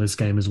for this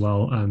game as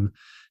well.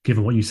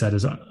 Given what you said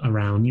is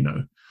around,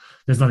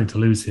 there's nothing to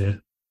lose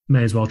here.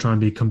 May as well try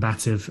and be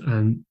combative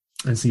and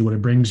see what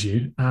it brings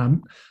you.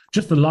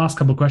 Just the last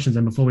couple of questions,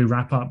 and before we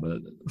wrap up,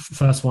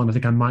 first one, I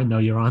think I might know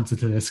your answer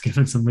to this,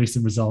 given some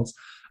recent results.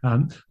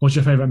 What's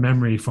your favourite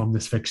memory from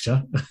this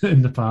fixture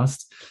in the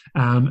past?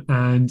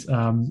 And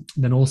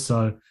then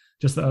also,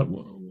 just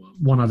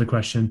one other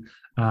question.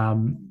 I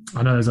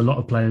know there's a lot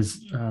of players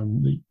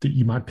that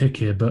you might pick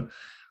here, but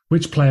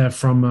which player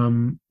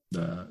from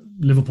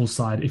Liverpool's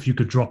side, if you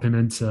could drop him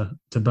into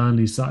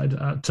Burnley's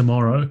side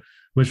tomorrow,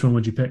 which one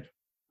would you pick?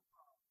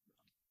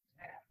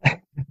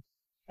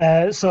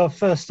 So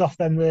first off,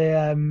 then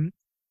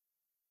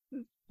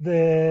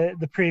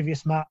the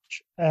previous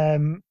match. I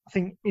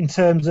think in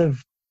terms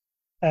of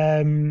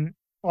the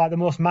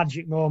most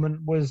magic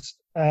moment was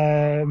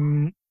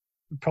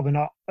probably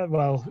not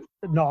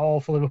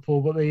all for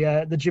Liverpool, but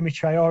the Jimmy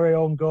Traore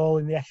own goal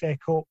in the FA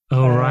Cup.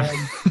 Oh, right.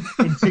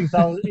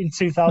 in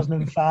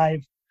 2005.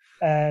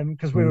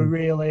 Because we were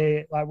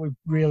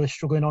really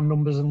struggling on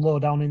numbers and low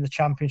down in the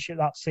Championship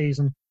that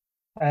season.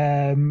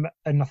 And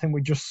I think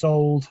we just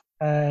sold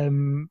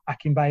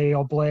Akinbaye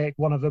or Blake,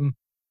 one of them,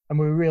 and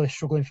we were really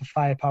struggling for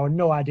firepower.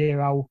 No idea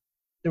how.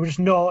 There was just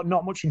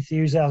not much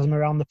enthusiasm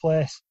around the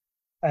place,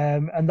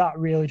 and that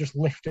really just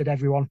lifted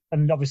everyone.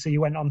 And obviously,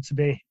 you went on to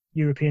be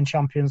European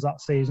champions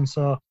that season.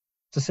 So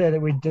to say that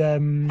we'd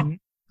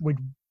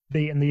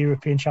beaten the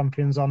European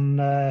champions on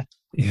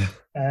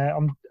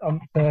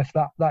Perth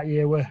that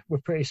year were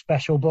pretty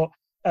special. But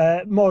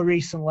more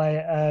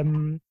recently,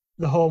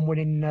 the home win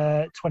in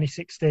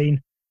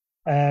 2016,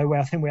 where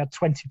I think we had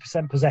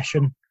 20%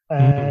 possession.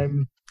 I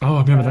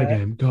remember that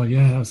game. God,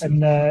 yeah.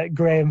 And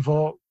Graham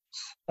Vokes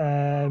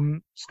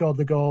scored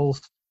the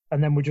goals.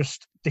 and then we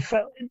just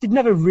it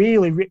never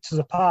really ripped us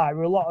apart. There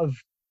were a lot of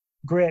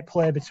great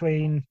play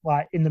between,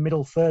 like, in the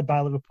middle third by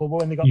Liverpool,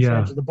 but when they got to the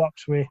edge of the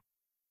box, we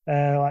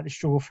they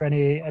struggled for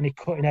any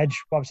cutting edge.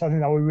 But obviously, I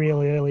think that were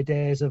really early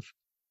days of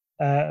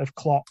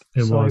Klopp.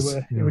 It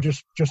were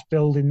just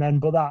building then.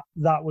 But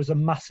that was a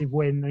massive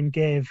win and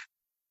gave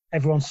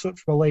everyone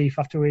such relief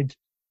after we'd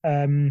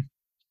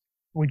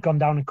gone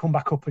down and come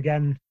back up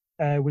again.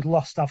 We'd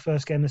lost our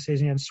first game of the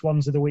season against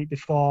Swansea the week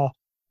before,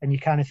 and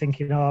you're kind of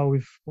thinking, oh,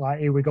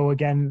 here we go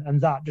again, and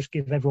that just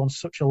gave everyone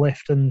such a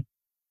lift. And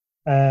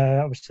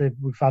obviously,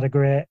 we've had a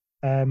great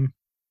 5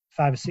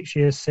 or 6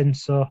 years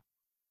since. So,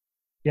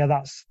 yeah,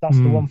 that's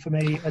the one for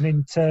me. And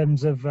in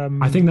terms of,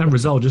 I think that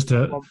result, just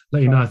to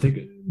let you know, I think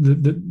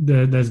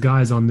there's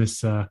guys on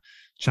this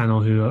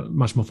channel who are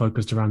much more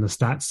focused around the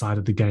stats side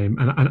of the game,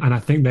 and I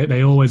think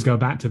they always go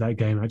back to that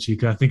game, actually,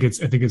 because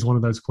I think it's one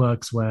of those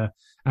quirks where,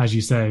 as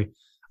you say,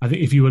 I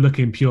think if you were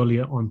looking purely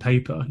on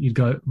paper, you'd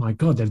go, my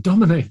God, they've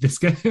dominated this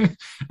game.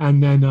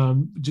 And then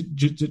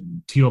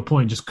to your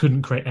point, just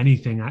couldn't create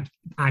anything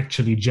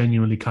actually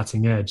genuinely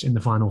cutting edge in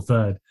the final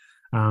third.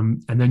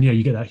 And then,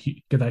 you get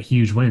that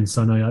huge win.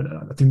 So,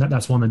 no, I think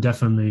that's one that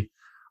definitely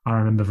I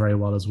remember very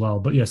well as well.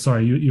 But, yeah,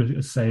 sorry,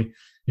 you say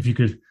if you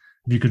could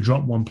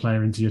drop one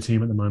player into your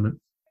team at the moment.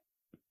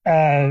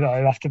 It'd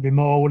have to be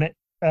Mo, wouldn't it?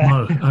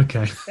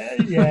 Okay.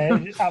 Yeah,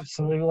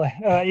 absolutely.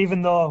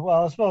 Even though,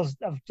 well, I suppose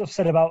I've just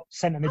said about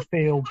centre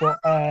midfield, but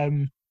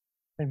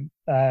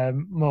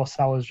Mo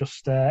Salah's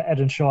just Head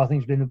and Shaw. I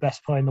think he's been the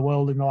best player in the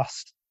world in the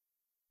last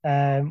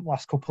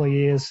couple of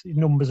years. His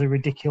numbers are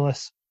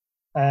ridiculous.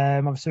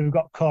 Obviously, we've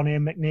got Connie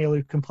and McNeil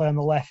who can play on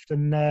the left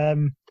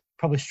and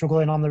probably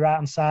struggling on the right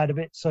hand side of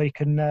it, so he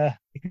can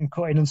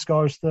cut in and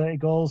score his 30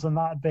 goals, and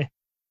that'd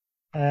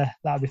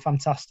be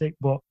fantastic.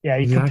 But yeah,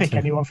 you can pick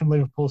anyone from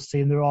Liverpool's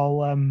team. They're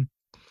all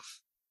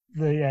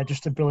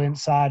just a brilliant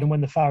side, and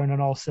when they're firing on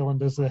all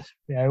cylinders,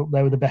 they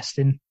were the best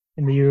in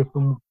the Europe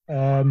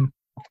and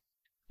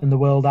the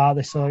world, are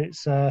they? So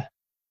it's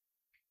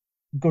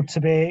good to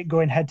be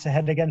going head to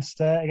head against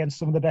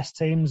some of the best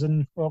teams,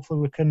 and hopefully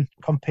we can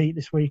compete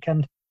this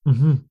weekend.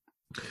 Mm-hmm.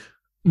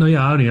 No,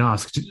 yeah, I only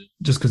ask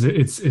just because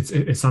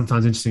it's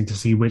sometimes interesting to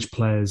see which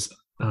players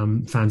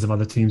fans of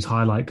other teams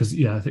highlight, because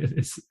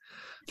it's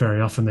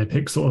very often they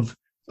pick sort of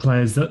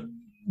players that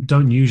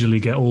don't usually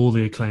get all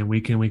the acclaim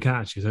week in, week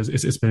out. So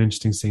it's been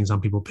interesting seeing some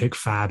people pick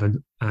Fab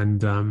and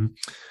a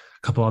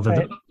couple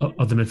other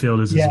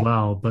midfielders as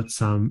well. But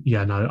I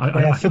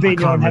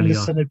Fabinho and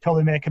Henderson would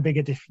probably make a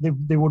bigger difference.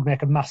 They would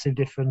make a massive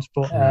difference.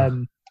 But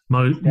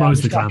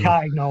Mo's the glamour.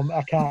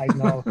 I can't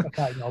ignore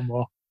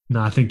Mo.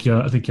 No, I think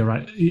you're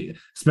right.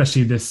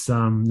 Especially this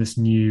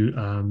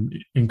new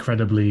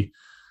incredibly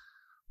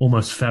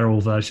almost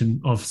feral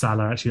version of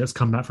Salah, actually, that's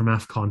come back from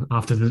AFCON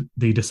after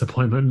the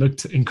disappointment.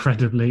 Looked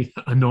incredibly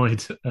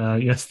annoyed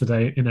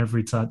yesterday in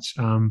every touch.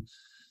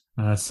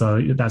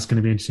 So that's going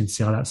to be interesting to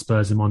see how that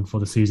spurs him on for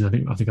the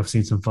season. I think I've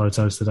seen some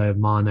photos today of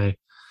Mane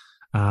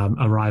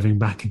arriving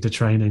back into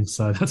training.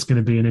 So that's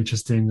going to be an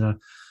interesting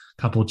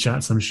couple of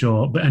chats, I'm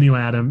sure. But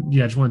anyway, Adam,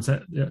 just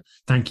wanted to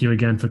thank you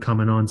again for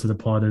coming on to the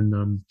pod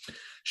and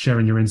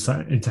sharing your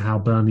insight into how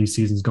Burnley's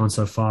season's gone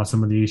so far,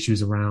 some of the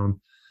issues around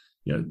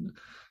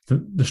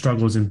the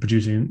struggles in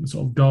producing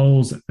sort of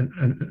goals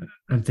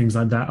and things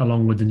like that,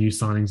 along with the new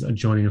signings that are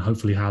joining, and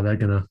hopefully how they're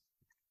going to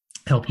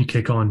help you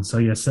kick on. So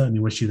certainly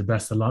wish you the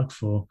best of luck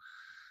for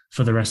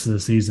the rest of the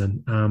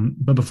season.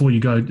 But before you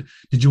go,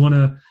 did you want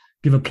to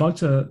give a plug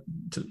to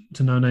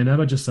No Nay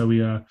Never, just so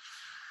we are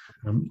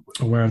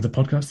aware of the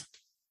podcast?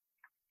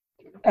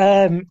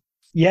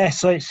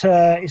 So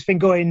it's been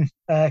going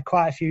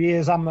quite a few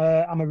years. I'm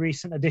a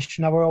recent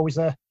addition. I was always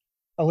a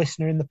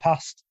listener in the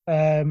past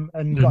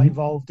and got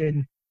involved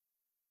in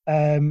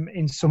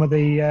some of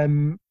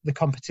the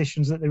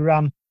competitions that they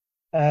ran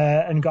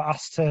and got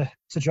asked to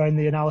join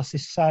the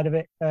analysis side of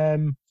it.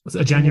 Was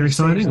it a January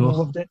signing? I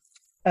loved it.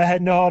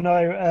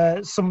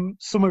 No. Some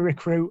summer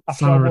recruit. I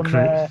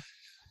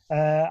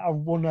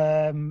won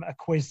a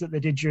quiz that they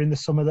did during the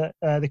summer that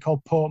they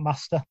called Port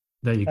Master.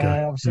 There you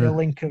go. Obviously, a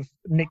link of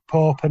Nick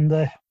Pope and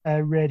the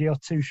Radio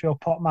 2 show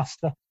Port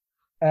Master.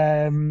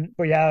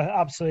 But yeah,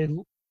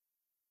 absolutely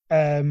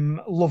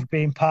loved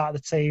being part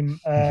of the team.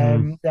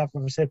 They have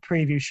obviously a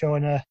preview show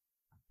and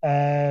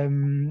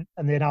the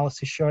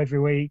analysis show every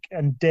week.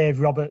 And Dave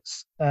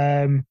Roberts,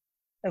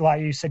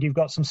 like you said, you've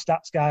got some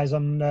stats guys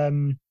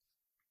on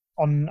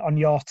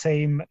your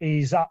team.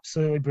 He's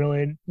absolutely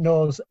brilliant,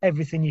 knows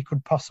everything you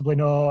could possibly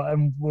know,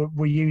 and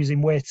we're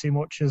using way too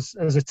much as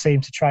a team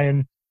to try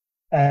and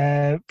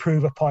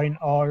prove a point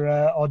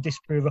or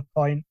disprove a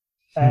point.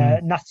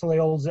 Natalie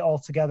holds it all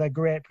together,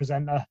 great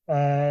presenter.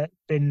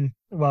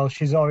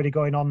 She's already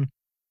going on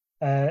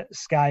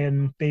Sky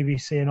and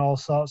BBC and all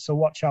sorts, so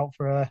watch out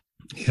for her.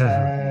 It's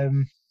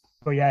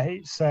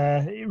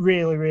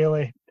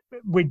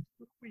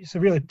it's a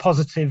really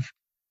positive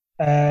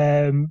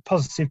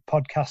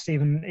podcast,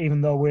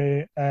 even though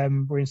we're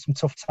in some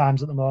tough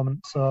times at the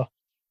moment. So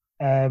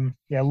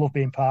love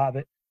being part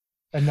of it,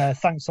 and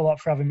thanks a lot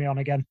for having me on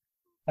again.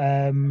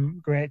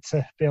 great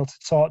to be able to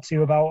talk to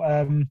you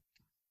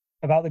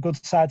about the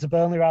good sides of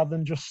Burnley rather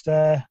than just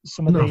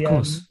some of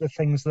the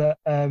things that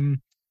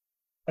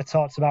are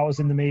talked about us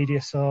in the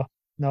media. So,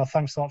 no,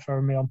 thanks a lot for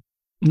having me on.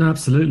 No,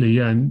 absolutely,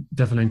 yeah, and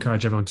definitely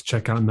encourage everyone to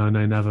check out No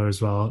Nay Never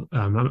as well.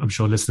 I'm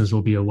sure listeners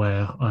will be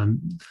aware.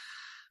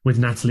 With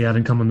Natalie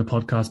having come on the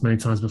podcast many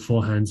times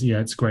beforehand, yeah,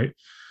 it's a great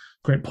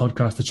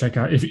podcast to check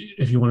out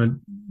if you want to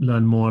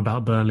learn more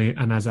about Burnley.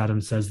 And as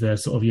Adam says there,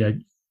 sort of,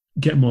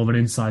 get more of an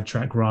inside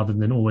track rather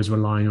than always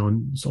relying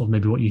on sort of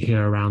maybe what you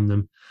hear around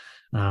them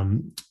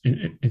in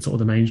sort of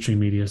the mainstream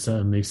media,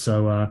 certainly.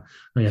 So,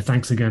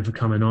 thanks again for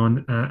coming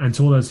on. And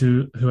to all those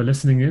who are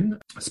listening in,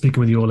 speaking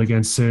with you all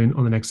again soon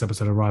on the next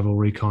episode of Rival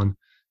Recon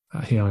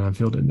here on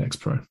Anfield Index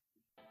Pro.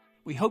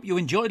 We hope you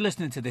enjoyed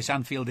listening to this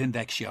Anfield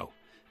Index show.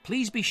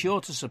 Please be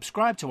sure to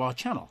subscribe to our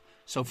channel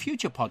so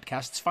future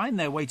podcasts find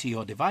their way to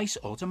your device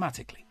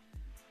automatically.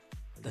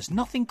 There's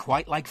nothing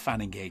quite like fan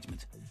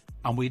engagement,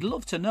 and we'd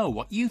love to know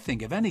what you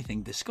think of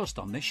anything discussed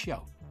on this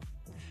show.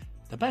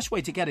 The best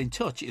way to get in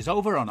touch is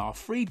over on our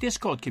free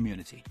Discord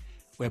community,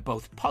 where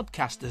both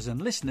podcasters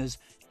and listeners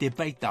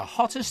debate the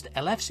hottest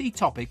LFC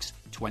topics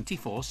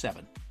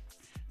 24/7.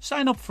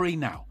 Sign up free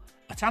now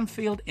at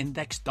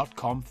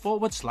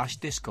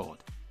AnfieldIndex.com/Discord.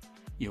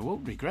 You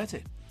won't regret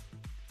it.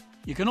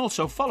 You can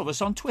also follow us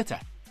on Twitter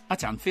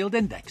at Anfield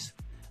Index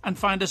and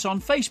find us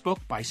on Facebook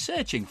by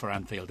searching for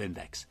Anfield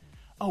Index.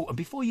 Oh, and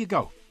before you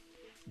go,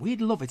 we'd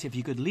love it if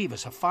you could leave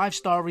us a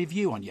 5-star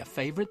review on your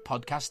favourite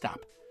podcast app.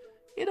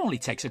 It only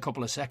takes a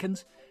couple of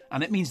seconds,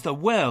 and it means the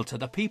world to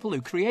the people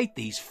who create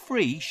these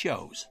free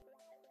shows.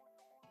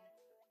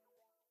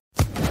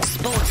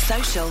 Sports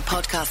Social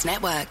Podcast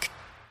Network.